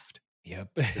jump left. Yep.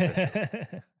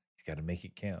 Essentially. He's got to make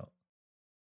it count.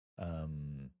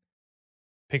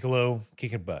 Piccolo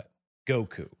kicking butt.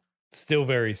 Goku still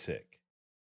very sick.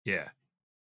 Yeah.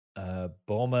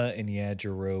 Bulma and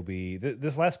Yajirobe.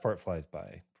 This last part flies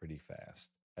by pretty fast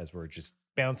as we're just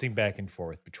bouncing back and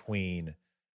forth between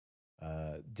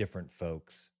different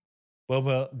folks.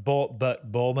 Bulma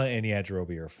and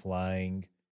Yajirobe are flying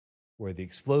where the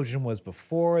explosion was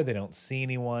before. They don't see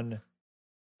anyone.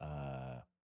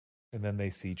 And then they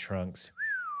see Trunks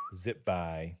zip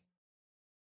by.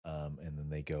 And then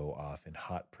they go off in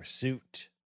hot pursuit.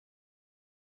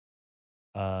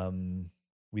 We're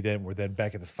then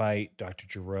back at the fight. Dr.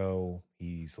 Gero,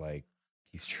 he's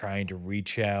trying to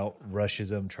reach out, rushes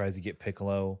him, tries to get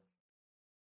Piccolo.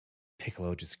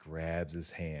 Piccolo just grabs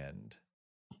his hand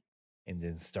and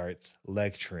then starts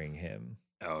lecturing him.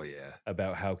 Oh yeah.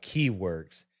 About how ki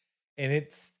works. And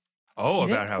it's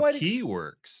about how ki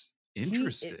works.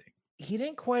 Interesting. He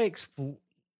didn't quite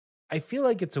I feel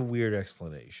like it's a weird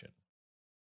explanation.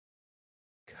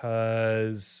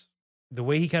 Cause the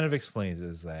way he kind of explains it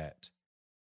is that,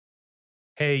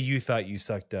 hey, you thought you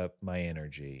sucked up my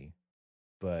energy,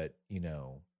 but,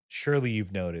 surely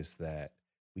you've noticed that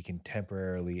we can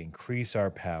temporarily increase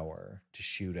our power to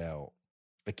shoot out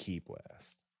a ki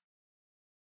blast.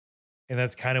 And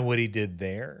that's kind of what he did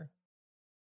there.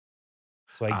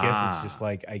 So I guess it's just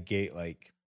like, I get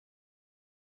like,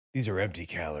 these are empty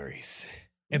calories.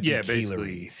 Empty calories.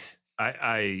 Basically,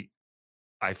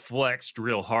 I flexed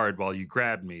real hard while you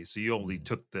grabbed me, so you only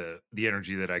took the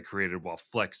energy that I created while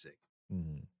flexing.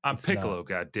 I'm It's Piccolo,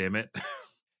 goddammit.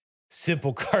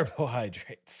 Simple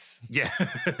carbohydrates. Yeah.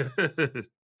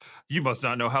 You must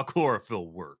not know how chlorophyll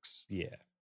works. Yeah.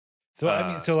 So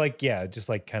just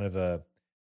like kind of a,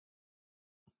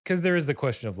 because there is the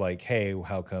question of like, hey,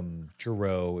 how come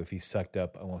Gero, if he sucked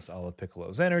up almost all of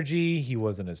Piccolo's energy, he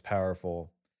wasn't as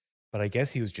powerful? But I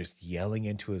guess he was just yelling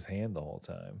into his hand the whole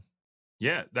time.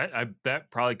 Yeah,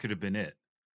 that probably could have been it.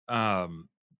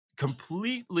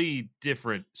 Completely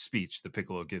different speech that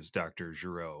Piccolo gives Dr.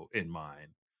 Gero in mine.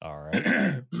 All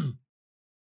right.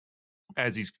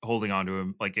 As he's holding on to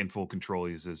him, like in full control,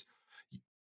 he says,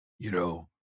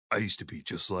 I used to be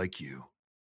just like you.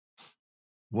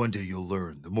 One day you'll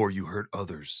learn the more you hurt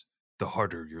others, the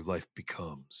harder your life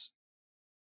becomes.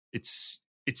 It's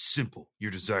simple.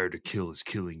 Your desire to kill is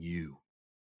killing you.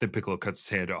 Then Piccolo cuts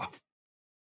his hand off.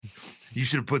 You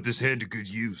should have put this hand to good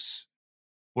use.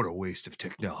 What a waste of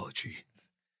technology.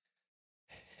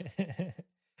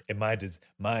 And my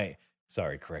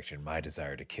desire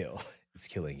to kill is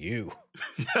killing you.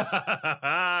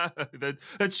 that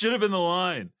should have been the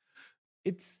line.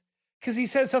 It's because he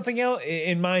says something else.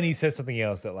 In mine, he says something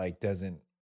else that like doesn't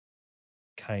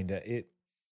kind of it.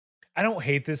 I don't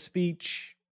hate this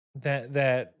speech that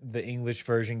the English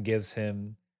version gives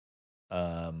him.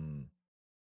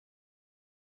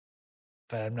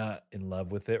 But I'm not in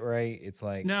love with it, right? It's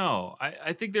like no,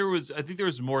 I think there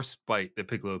was more spite that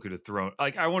Piccolo could have thrown.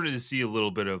 Like I wanted to see a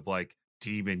little bit of like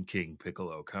Demon King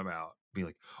Piccolo come out, be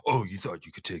like, "Oh, you thought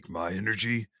you could take my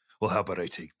energy? Well, how about I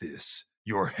take this,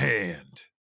 your hand?"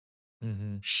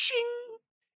 Mm-hmm. Shing.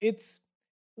 It's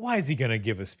why is he gonna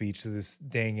give a speech to this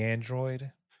dang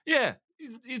android? Yeah,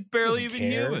 he's barely even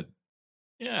care. human.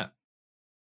 Yeah,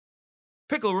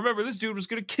 Piccolo, remember this dude was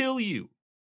gonna kill you.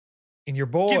 And your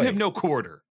boy. Give him no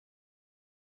quarter.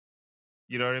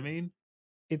 You know what I mean?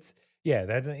 It's, yeah,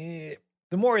 the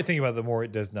more I think about it, the more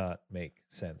it does not make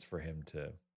sense for him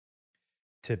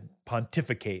to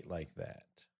pontificate like that.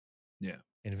 Yeah.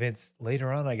 And Vince,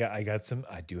 later on, I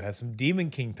do have some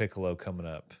Demon King Piccolo coming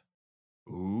up.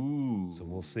 Ooh. So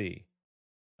we'll see.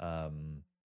 But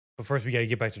first we got to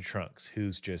get back to Trunks,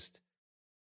 who's just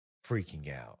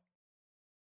freaking out.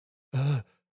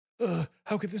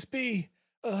 How could this be?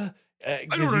 I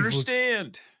don't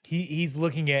understand. He's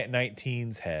looking at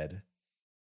 19's head.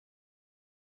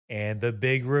 And the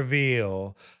big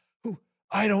reveal.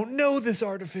 I don't know this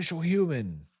artificial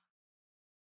human.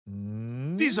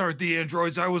 These aren't the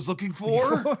androids I was looking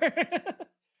for.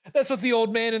 That's what the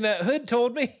old man in that hood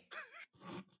told me.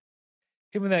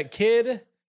 Him and that kid.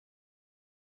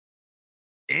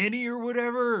 Annie or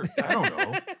whatever. I don't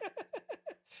know.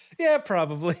 Yeah,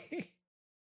 probably.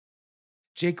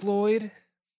 Jake Lloyd.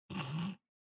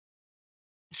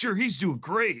 sure, he's doing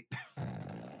great.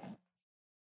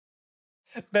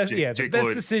 Best, Jake the best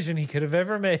Lloyd. decision he could have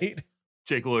ever made.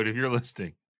 Jake Lloyd, if you're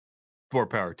listening, more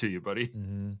power to you, buddy.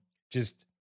 Just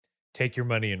take your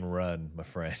money and run, my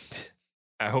friend.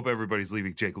 I hope everybody's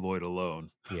leaving Jake Lloyd alone.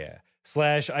 Yeah. /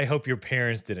 I hope your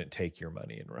parents didn't take your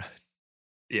money and run.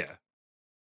 Yeah.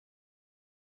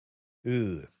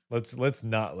 Ooh. Let's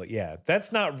not look. Yeah.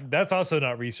 That's also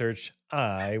not research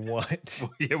I want.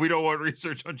 Yeah, we don't want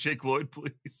research on Jake Lloyd,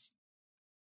 please.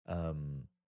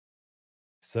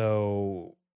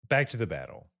 So back to the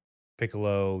battle.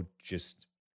 Piccolo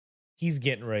he's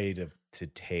getting ready to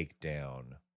take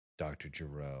down Dr.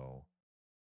 Gero.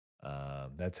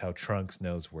 That's how Trunks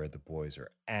knows where the boys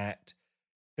are at.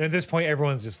 And at this point,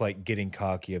 everyone's just like getting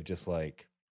cocky of just like,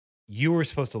 you were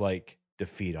supposed to like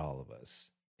defeat all of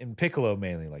us. And Piccolo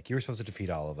mainly, like, you were supposed to defeat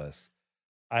all of us.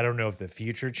 I don't know if the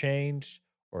future changed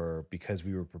or because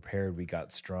we were prepared, we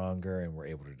got stronger and were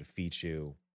able to defeat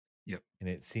you. Yep. And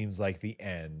it seems like the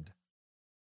end.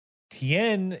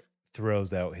 Tien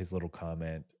throws out his little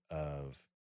comment of,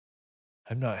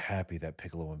 I'm not happy that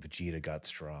Piccolo and Vegeta got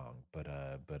strong, but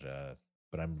I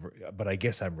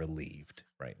guess I'm relieved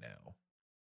right now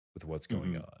with what's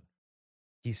going on.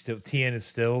 Tien is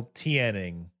still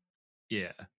Tiening.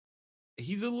 Yeah.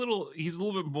 He's a little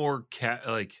bit more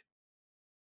like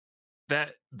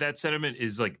that sentiment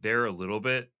is like there a little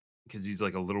bit because he's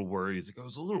like a little worried. He's like, I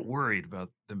was a little worried about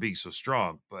them being so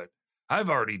strong, but I've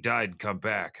already died and come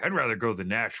back. I'd rather go the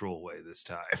natural way this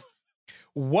time.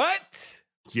 What?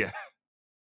 Yeah.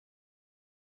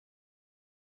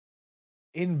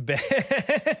 In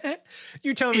bed?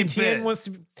 You telling me Tien bed. wants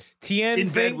to Tien in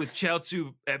bed thinks- with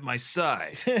Chaozu at my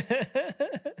side.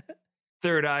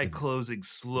 Third eye closing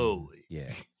slowly.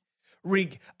 Yeah.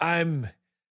 Reek,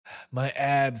 my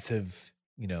abs have,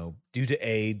 due to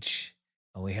age,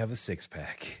 only have a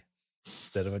 6-pack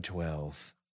instead of a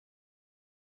 12.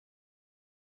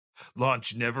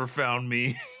 Launch never found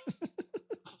me.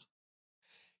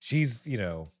 She's,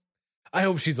 I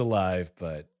hope she's alive,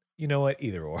 but you know what?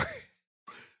 Either or.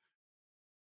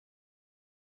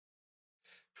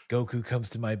 Goku comes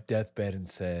to my deathbed and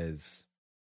says,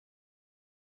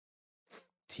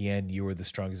 Tien, you were the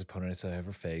strongest opponent I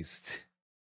ever faced.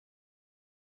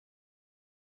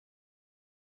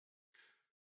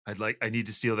 I need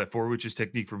to steal that 4 witches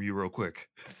technique from you real quick.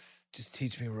 Just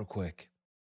teach me real quick.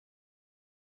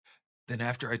 Then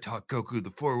after I taught Goku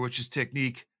the 4 witches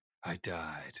technique, I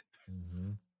died.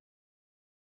 Mm-hmm.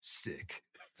 Sick.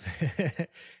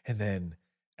 And then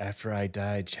after I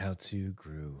died, Chaozu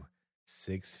grew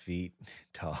 6 feet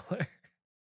taller.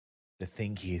 The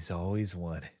thing he's always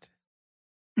wanted.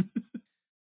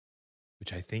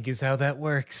 Which I think is how that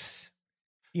works.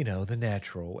 The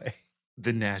natural way.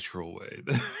 The natural way.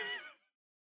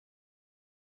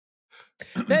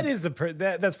 That is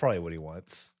that's probably what he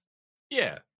wants.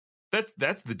 Yeah.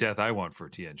 That's the death I want for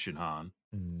Tien Shinhan.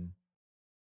 Mm-hmm.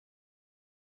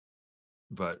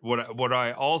 But what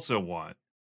I also want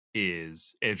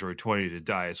is Android 20 to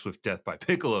die a swift death by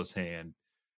Piccolo's hand.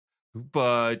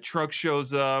 But Trunks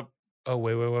shows up. Oh,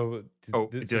 wait.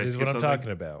 This is what I'm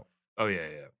talking about. Oh, yeah.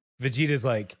 Vegeta's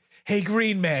like, hey,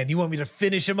 Green Man, you want me to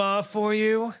finish him off for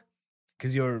you?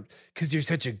 Because you're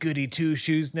such a goody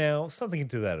two-shoes now. Something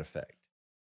to that effect.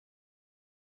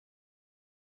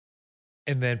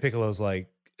 And then Piccolo's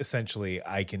like, essentially,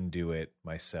 I can do it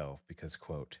myself because,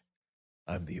 quote,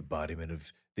 I'm the embodiment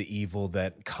of the evil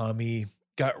that Kami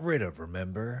got rid of,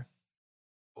 remember?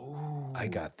 Oh, I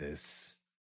got this.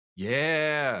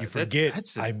 Yeah. You forget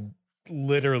that's I'm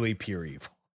literally pure evil.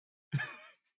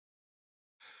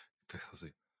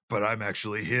 But I'm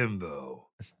actually him, though.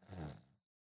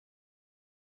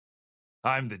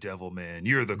 I'm the devil man.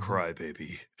 You're the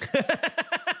crybaby.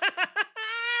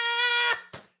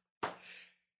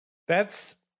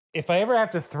 That's, if I ever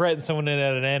have to threaten someone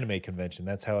at an anime convention,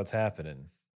 that's how it's happening.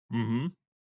 Mm-hmm.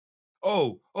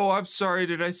 Oh, I'm sorry.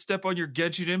 Did I step on your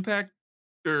Genshin Impact?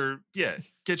 Genshin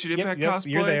Impact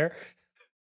cosplay? You're there.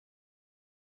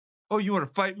 Oh, you want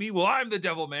to fight me? Well, I'm the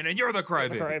devil man, and you're the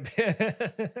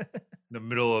crybaby.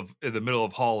 In the middle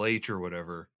of Hall H or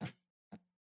whatever.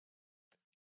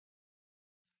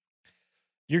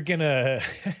 You're gonna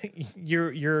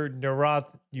you're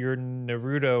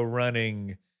Naruto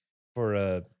running for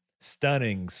a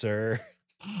stunning, sir.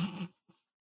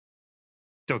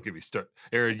 Don't get me started.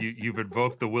 Aaron, you've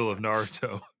invoked the will of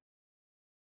Naruto.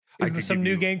 Isn't there some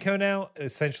new game coming out?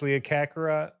 Essentially a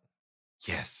Kakarot?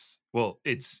 Yes. Well,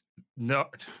 it's no.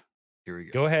 Here we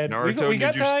go. Go ahead. Naruto we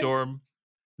got Ninja time. Storm.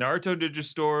 Naruto Ninja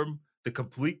Storm, the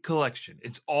complete collection.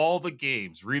 It's all the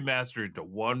games remastered into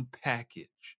one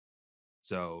package.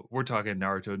 So we're talking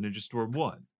Naruto Ninja Storm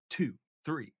 1, 2,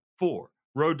 3, 4,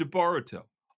 Road to Boruto,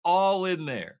 all in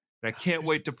there. And I can't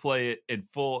wait to play it in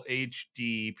full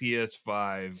HD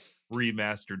PS5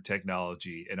 remastered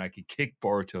technology, and I can kick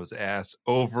Boruto's ass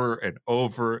over and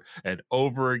over and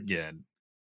over again.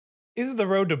 Isn't the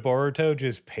road to Boruto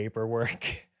just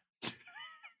paperwork?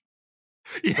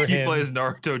 Yeah, For you him. play as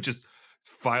Naruto just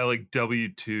filing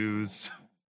W-2s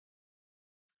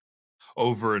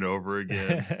over and over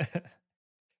again.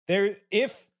 There,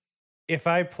 if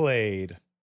I played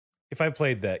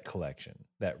that collection,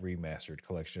 that remastered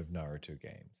collection of Naruto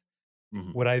games,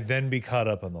 Mhm. would I then be caught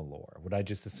up on the lore? Would I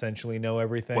just essentially know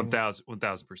everything?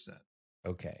 1000%.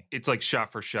 Okay. It's like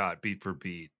shot for shot, beat for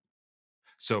beat.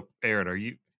 So, Aaron, are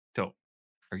you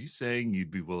saying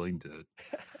you'd be willing to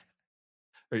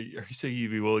are you saying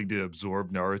you'd be willing to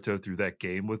absorb Naruto through that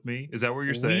game with me? Is that what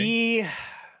you're saying?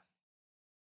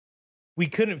 We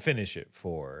couldn't finish it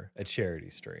for a charity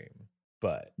stream,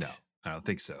 but No, I don't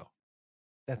think so.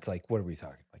 that's like, what are we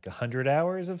talking? Like 100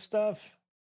 hours of stuff?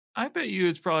 I bet you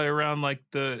it's probably around like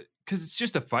because it's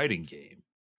just a fighting game.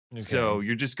 Okay. So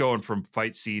you're just going from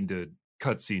fight scene to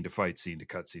cutscene to fight scene to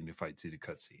cutscene to fight scene to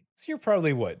cutscene. So you're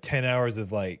probably 10 hours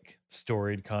of like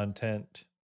storied content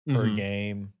per Mhm.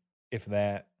 game, if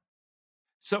that.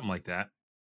 Something like that.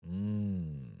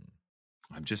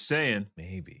 I'm just saying.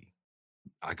 Maybe.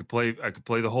 I could play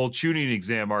the whole tuning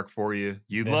exam arc for you.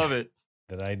 You'd Yeah. love it.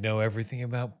 That I know everything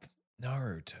about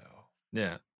Naruto.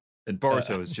 Yeah. And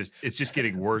Boruto is just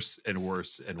getting worse and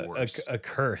worse and worse. A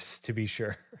curse, to be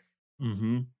sure.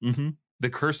 Mm-hmm. Mm-hmm. The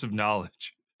curse of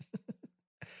knowledge.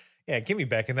 Yeah, get me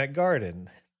back in that garden.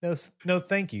 No,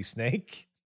 thank you, Snake.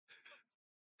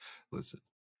 Listen,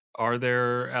 are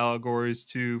there allegories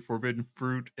to forbidden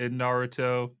fruit in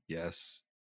Naruto? Yes.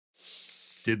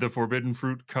 Did the forbidden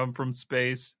fruit come from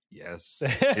space? Yes.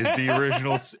 Is the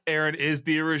original Aaron is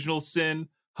the original sin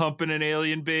humping an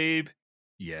alien babe?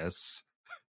 Yes.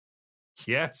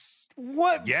 Yes.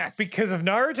 What? Yes. Because of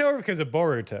Naruto or because of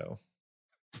Boruto?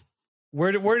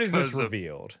 Where does this Because of-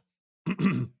 revealed?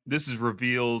 This is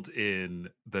revealed in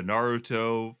the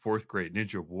Naruto 4th grade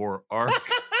ninja war arc.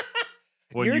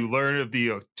 When You're- you learn of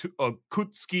the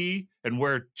Akutsuki and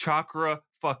where chakra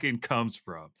fucking comes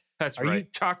from. That's Are right.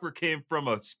 you- Chakra came from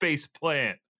a space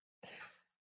plant.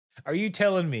 Are you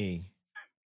telling me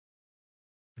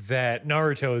that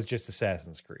Naruto is just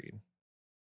Assassin's Creed?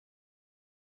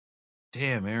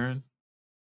 Damn, Aaron.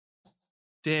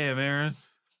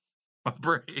 My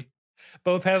brain.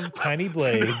 Both have tiny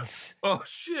blades. Oh,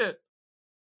 shit.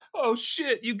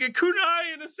 You get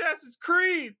kunai in Assassin's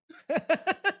Creed.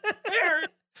 Aaron,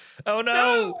 Oh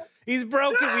no, he's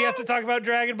broken. We have to talk about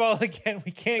Dragon Ball again.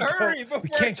 We can't hurry go. before We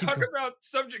I can't keep talk going. about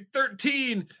Subject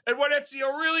 13 and what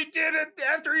Ezio really did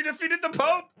after he defeated the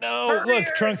Pope. No, Hurry, look,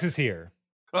 Aaron. Trunks is here.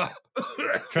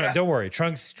 Don't worry,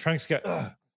 Trunks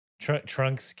got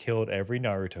Trunks killed every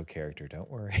Naruto character. Don't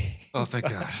worry. Oh, thank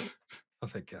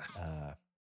God.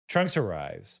 Trunks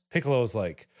arrives. Piccolo's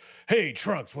like, "Hey,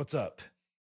 Trunks, what's up?"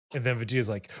 And then Vegeta's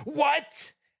like,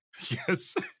 "What?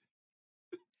 Yes.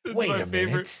 This is Wait my a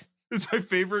favorite. minute." This is my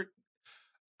favorite.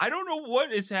 I don't know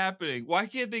what is happening. Why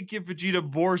can't they give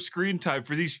Vegeta more screen time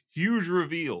for these huge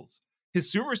reveals? His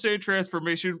Super Saiyan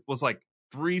transformation was like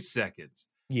 3 seconds.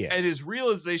 Yeah, And his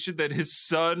realization that his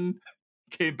son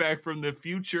came back from the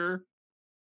future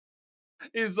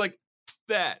is like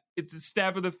that. It's a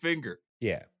snap of the finger.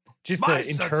 yeah. Just My an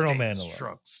son's internal name is monologue.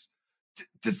 Trunks.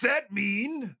 Does that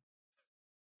mean?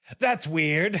 That's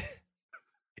weird.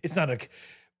 It's not a.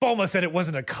 Bulma said it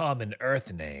wasn't a common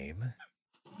Earth name.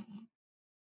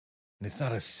 And it's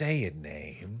not a Saiyan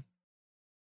name.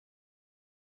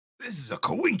 This is a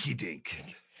coinky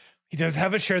dink. He does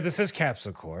have a shirt that says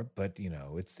Capsule Corp, but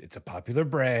it's a popular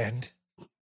brand.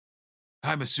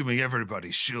 I'm assuming everybody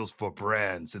shills for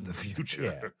brands in the future.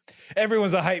 Yeah.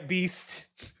 Everyone's a hype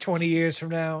beast 20 years from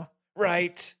now,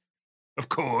 right? Of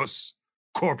course.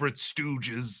 Corporate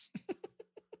stooges.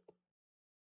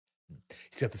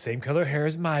 He's got the same color hair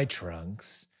as my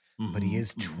Trunks, but he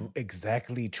is Mhm.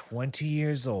 exactly 20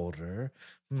 years older.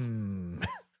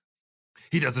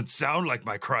 He doesn't sound like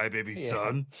my crybaby Yeah.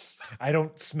 son. I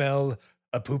don't smell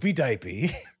a poopy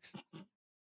diaper.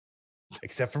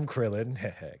 Except from Krillin.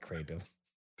 Kratom.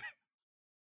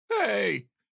 Hey,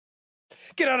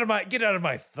 Get out of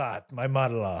my thought, my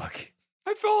monologue.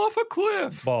 I fell off a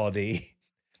cliff. Baldy.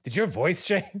 Did your voice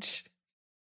change?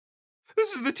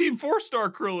 This is the Team 4-star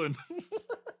Krillin.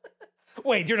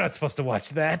 Wait, you're not supposed to watch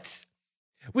that.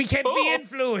 We can't be Oh.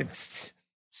 influenced.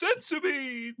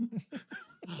 Sensubine.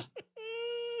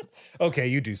 Okay,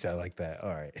 you do sound like that.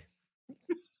 All right.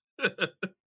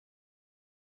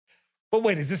 But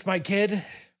wait, is this my kid?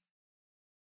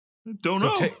 Don't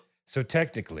So, know. so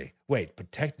technically,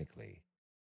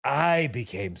 I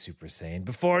became Super Saiyan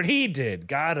before he did.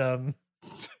 Got him.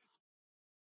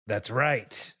 That's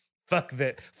right. Fuck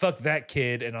that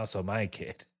kid and also my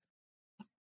kid.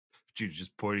 Vegeta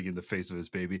just pointing in the face of his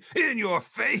baby. In your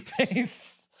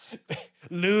face!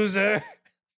 Loser.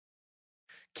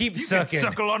 Keep You sucking. can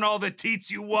suckle on all the teats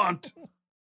you want.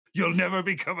 You'll never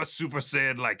become a Super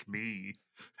Saiyan like me.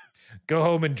 Go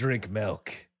home and drink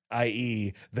milk,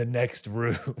 i.e., the next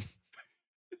room.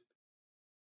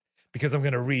 Because I'm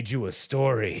going to read you a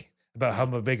story about how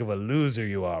big of a loser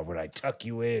you are when I tuck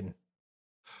you in.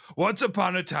 Once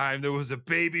upon a time, there was a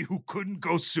baby who couldn't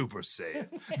go Super Saiyan.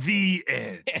 The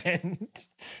end.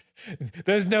 And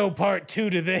there's no part 2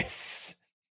 to this.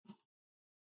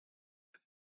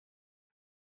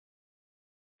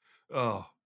 Oh,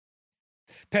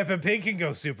 Peppa Pig can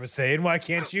go Super Saiyan. Why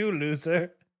can't you,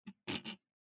 loser?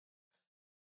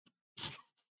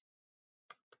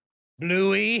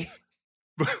 Bluey.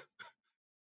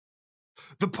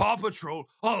 the Paw Patrol,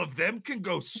 all of them can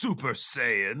go Super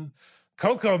Saiyan.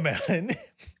 Coco Melon.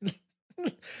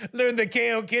 Learn the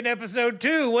Kaioken episode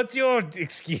 2. What's your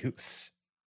excuse?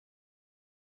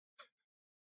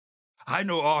 I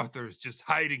know Arthur is just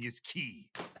hiding his key.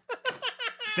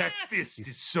 That fist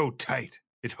is so tight,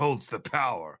 it holds the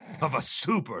power of a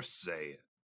Super Saiyan.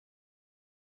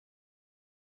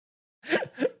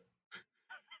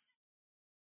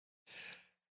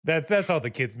 That's all the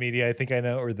kids media I think I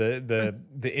know, or the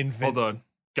infant. Hold on.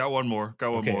 Got one more.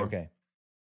 Okay.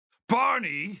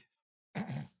 Barney!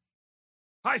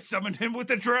 I summoned him with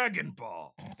the Dragon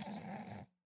Balls.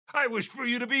 I wished for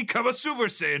you to become a Super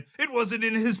Saiyan. It wasn't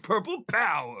in his purple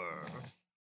power.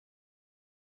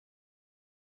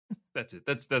 That's it.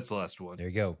 That's the last one. There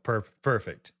you go.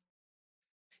 Perfect.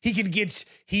 He can get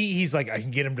he's like, I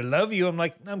can get him to love you. I'm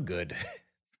like, I'm good.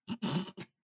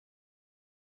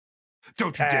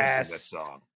 Don't you dare sing Pass. that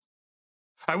song.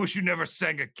 I wish you never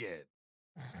sang again.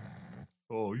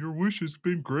 Oh, your wish has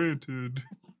been granted.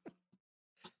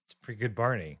 It's pretty good,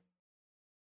 Barney.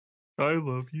 I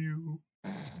love you.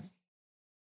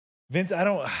 Vince,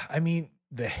 I mean,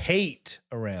 the hate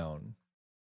around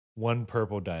One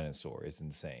Purple Dinosaur is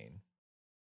insane.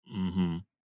 Mm-hmm.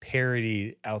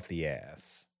 Parodied out the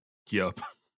ass. Yup.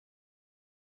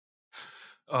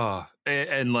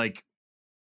 And like,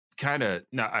 kind of,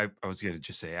 no, I was going to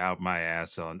just say out my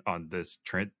ass on this.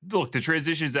 Look, the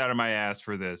transition's out of my ass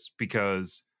for this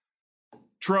because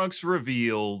Trunks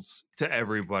reveals to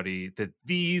everybody that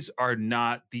these are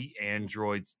not the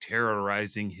androids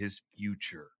terrorizing his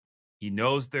future. He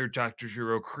knows they're Dr.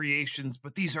 Gero creations,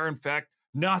 but these are in fact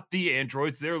not the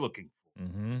androids they're looking for.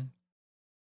 Mm-hmm.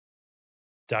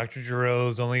 Dr.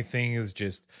 Gero's only thing is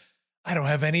just, I don't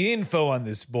have any info on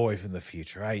this boy from the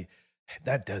future.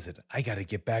 That does it. I got to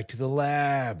get back to the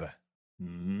lab.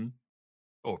 Mm-hmm.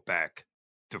 Or back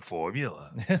to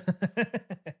formula.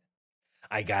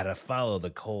 I got to follow the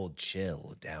cold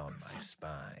chill down my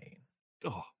spine.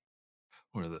 Oh,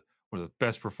 one of the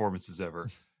best performances ever.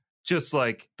 Just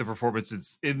like the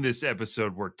performances in this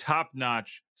episode were top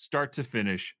notch, start to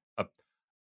finish.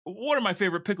 One of my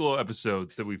favorite Piccolo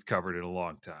episodes that we've covered in a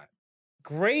long time.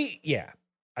 Great. Yeah.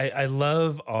 I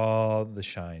love all the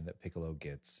shine that Piccolo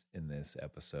gets in this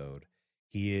episode.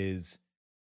 He's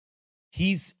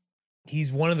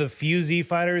one of the few Z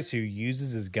fighters who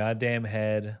uses his goddamn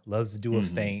head, loves to do a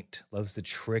feint, loves to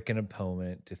trick an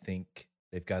opponent to think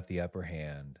they've got the upper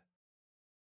hand.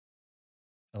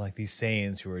 I like these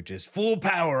Saiyans who are just full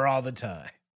power all the time.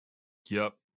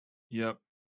 Yep. Yeah.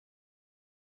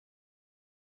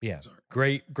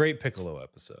 Sorry. Great Piccolo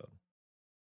episode.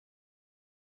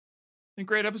 And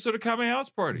great episode of Kame House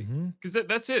Party. Because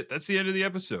that's it. That's the end of the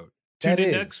episode. Tune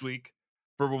in next week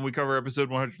for when we cover episode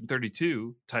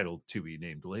 132, titled To Be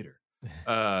Named Later.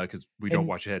 Because we don't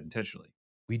watch ahead intentionally.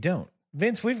 We don't.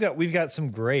 Vince, we've got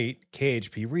some great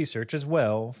KHP research as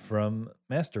well from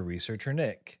master researcher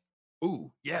Nick.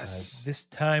 Ooh, yes. This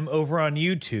time over on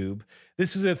YouTube.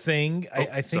 This was a thing.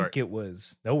 I think it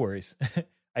was, no worries.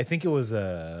 I think it was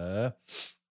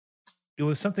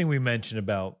something we mentioned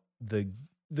about the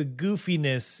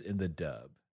goofiness in the dub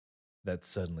that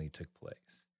suddenly took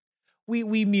place.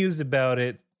 We mused about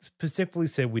it, specifically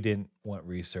said we didn't want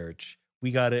research.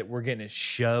 We got it. We're getting it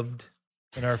shoved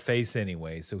in our face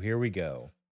anyway. So here we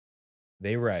go.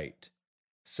 They write.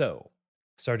 So,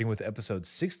 starting with episode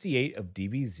 68 of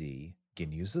DBZ,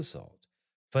 Ginyu's Assault,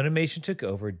 Funimation took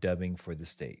over dubbing for the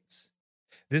States.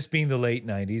 This being the late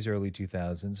 90s, early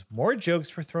 2000s, more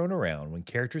jokes were thrown around when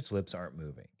characters' lips aren't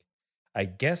moving. I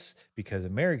guess because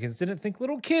Americans didn't think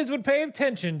little kids would pay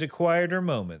attention to quieter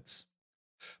moments.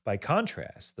 By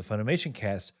contrast, the Funimation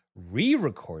cast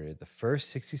re-recorded the first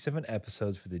 67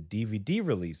 episodes for the DVD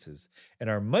releases and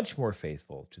are much more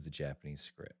faithful to the Japanese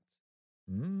script.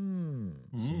 So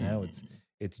now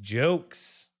it's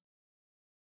jokes.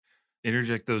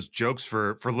 Interject those jokes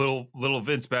for little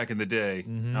Vince back in the day.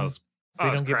 I was So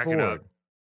they don't get cracking bored. up.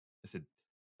 I said,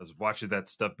 I was watching that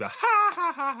stuff. Ha ha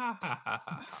ha ha ha ha ha.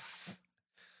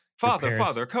 Father, parents-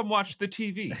 father, come watch the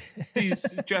TV. These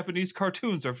Japanese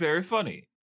cartoons are very funny.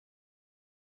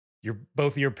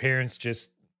 Both of your parents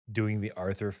just doing the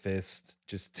Arthur fist,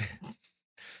 just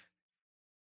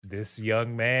this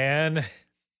young man.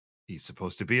 He's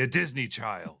supposed to be a Disney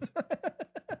child.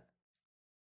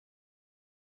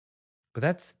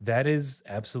 But that is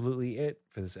absolutely it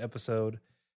for this episode.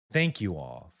 Thank you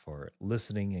all for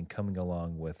listening and coming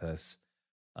along with us.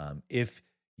 If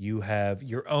you have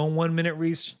your own 1 minute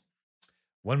research,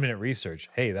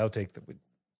 hey, that'll take the.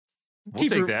 We'll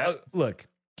take that. Look,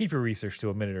 keep your research to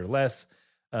a minute or less.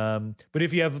 But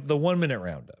if you have the 1 minute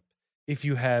roundup, if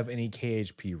you have any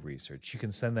KHP research, you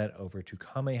can send that over to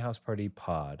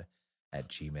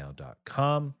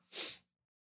kamehousepartypod@gmail.com.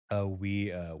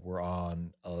 We're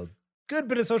on a good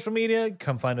bit of social media.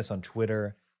 Come find us on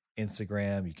Twitter,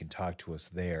 Instagram. You can talk to us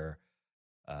there.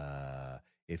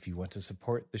 If you want to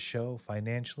support the show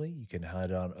financially, you can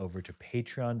head on over to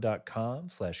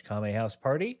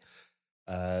patreon.com/kamehouseparty.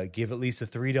 Give at least a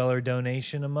 $3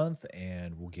 donation a month,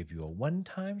 and we'll give you a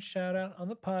one-time shout out on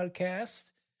the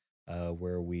podcast,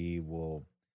 where we will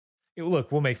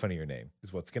look. We'll make fun of your name.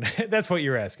 Is what's gonna. That's what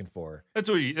you're asking for. That's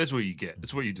what you get.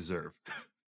 That's what you deserve.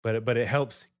 But it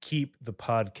helps keep the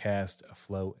podcast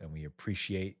afloat, and we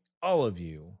appreciate all of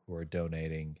you who are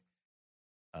donating.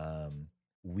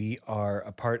 We are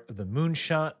a part of the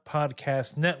Moonshot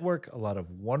Podcast Network. A lot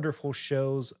of wonderful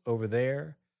shows over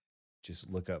there. Just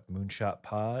look up Moonshot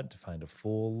Pod to find a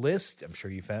full list. I'm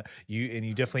sure you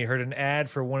definitely heard an ad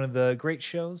for one of the great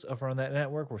shows over on that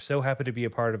network. We're so happy to be a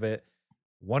part of it.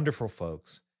 Wonderful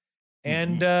folks.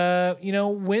 And,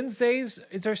 Wednesdays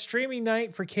is our streaming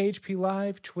night for KHP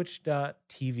Live,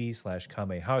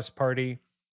 twitch.tv/KameHouseParty,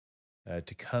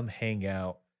 to come hang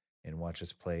out and watch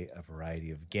us play a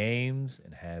variety of games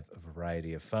and have a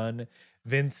variety of fun.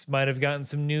 Vince might have gotten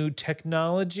some new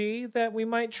technology that we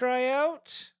might try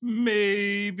out.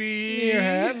 Maybe.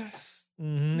 Perhaps.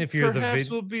 If you're Perhaps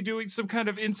we'll be doing some kind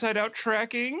of inside-out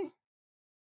tracking.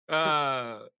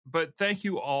 But thank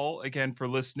you all again for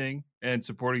listening and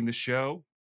supporting the show.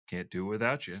 Can't do it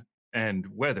without you. And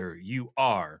whether you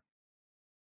are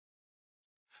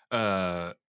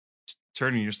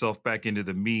turning yourself back into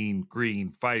the mean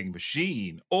green fighting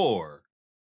machine, or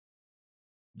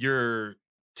you're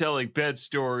telling bed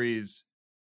stories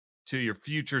to your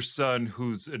future son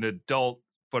who's an adult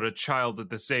but a child at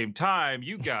the same time,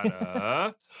 you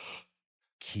gotta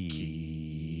keep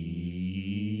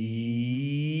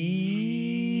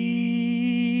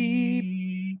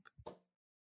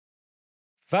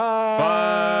fighting.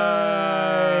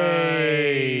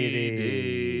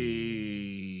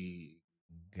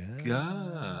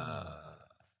 God.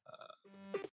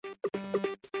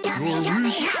 Your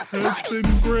wish has been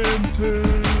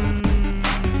granted.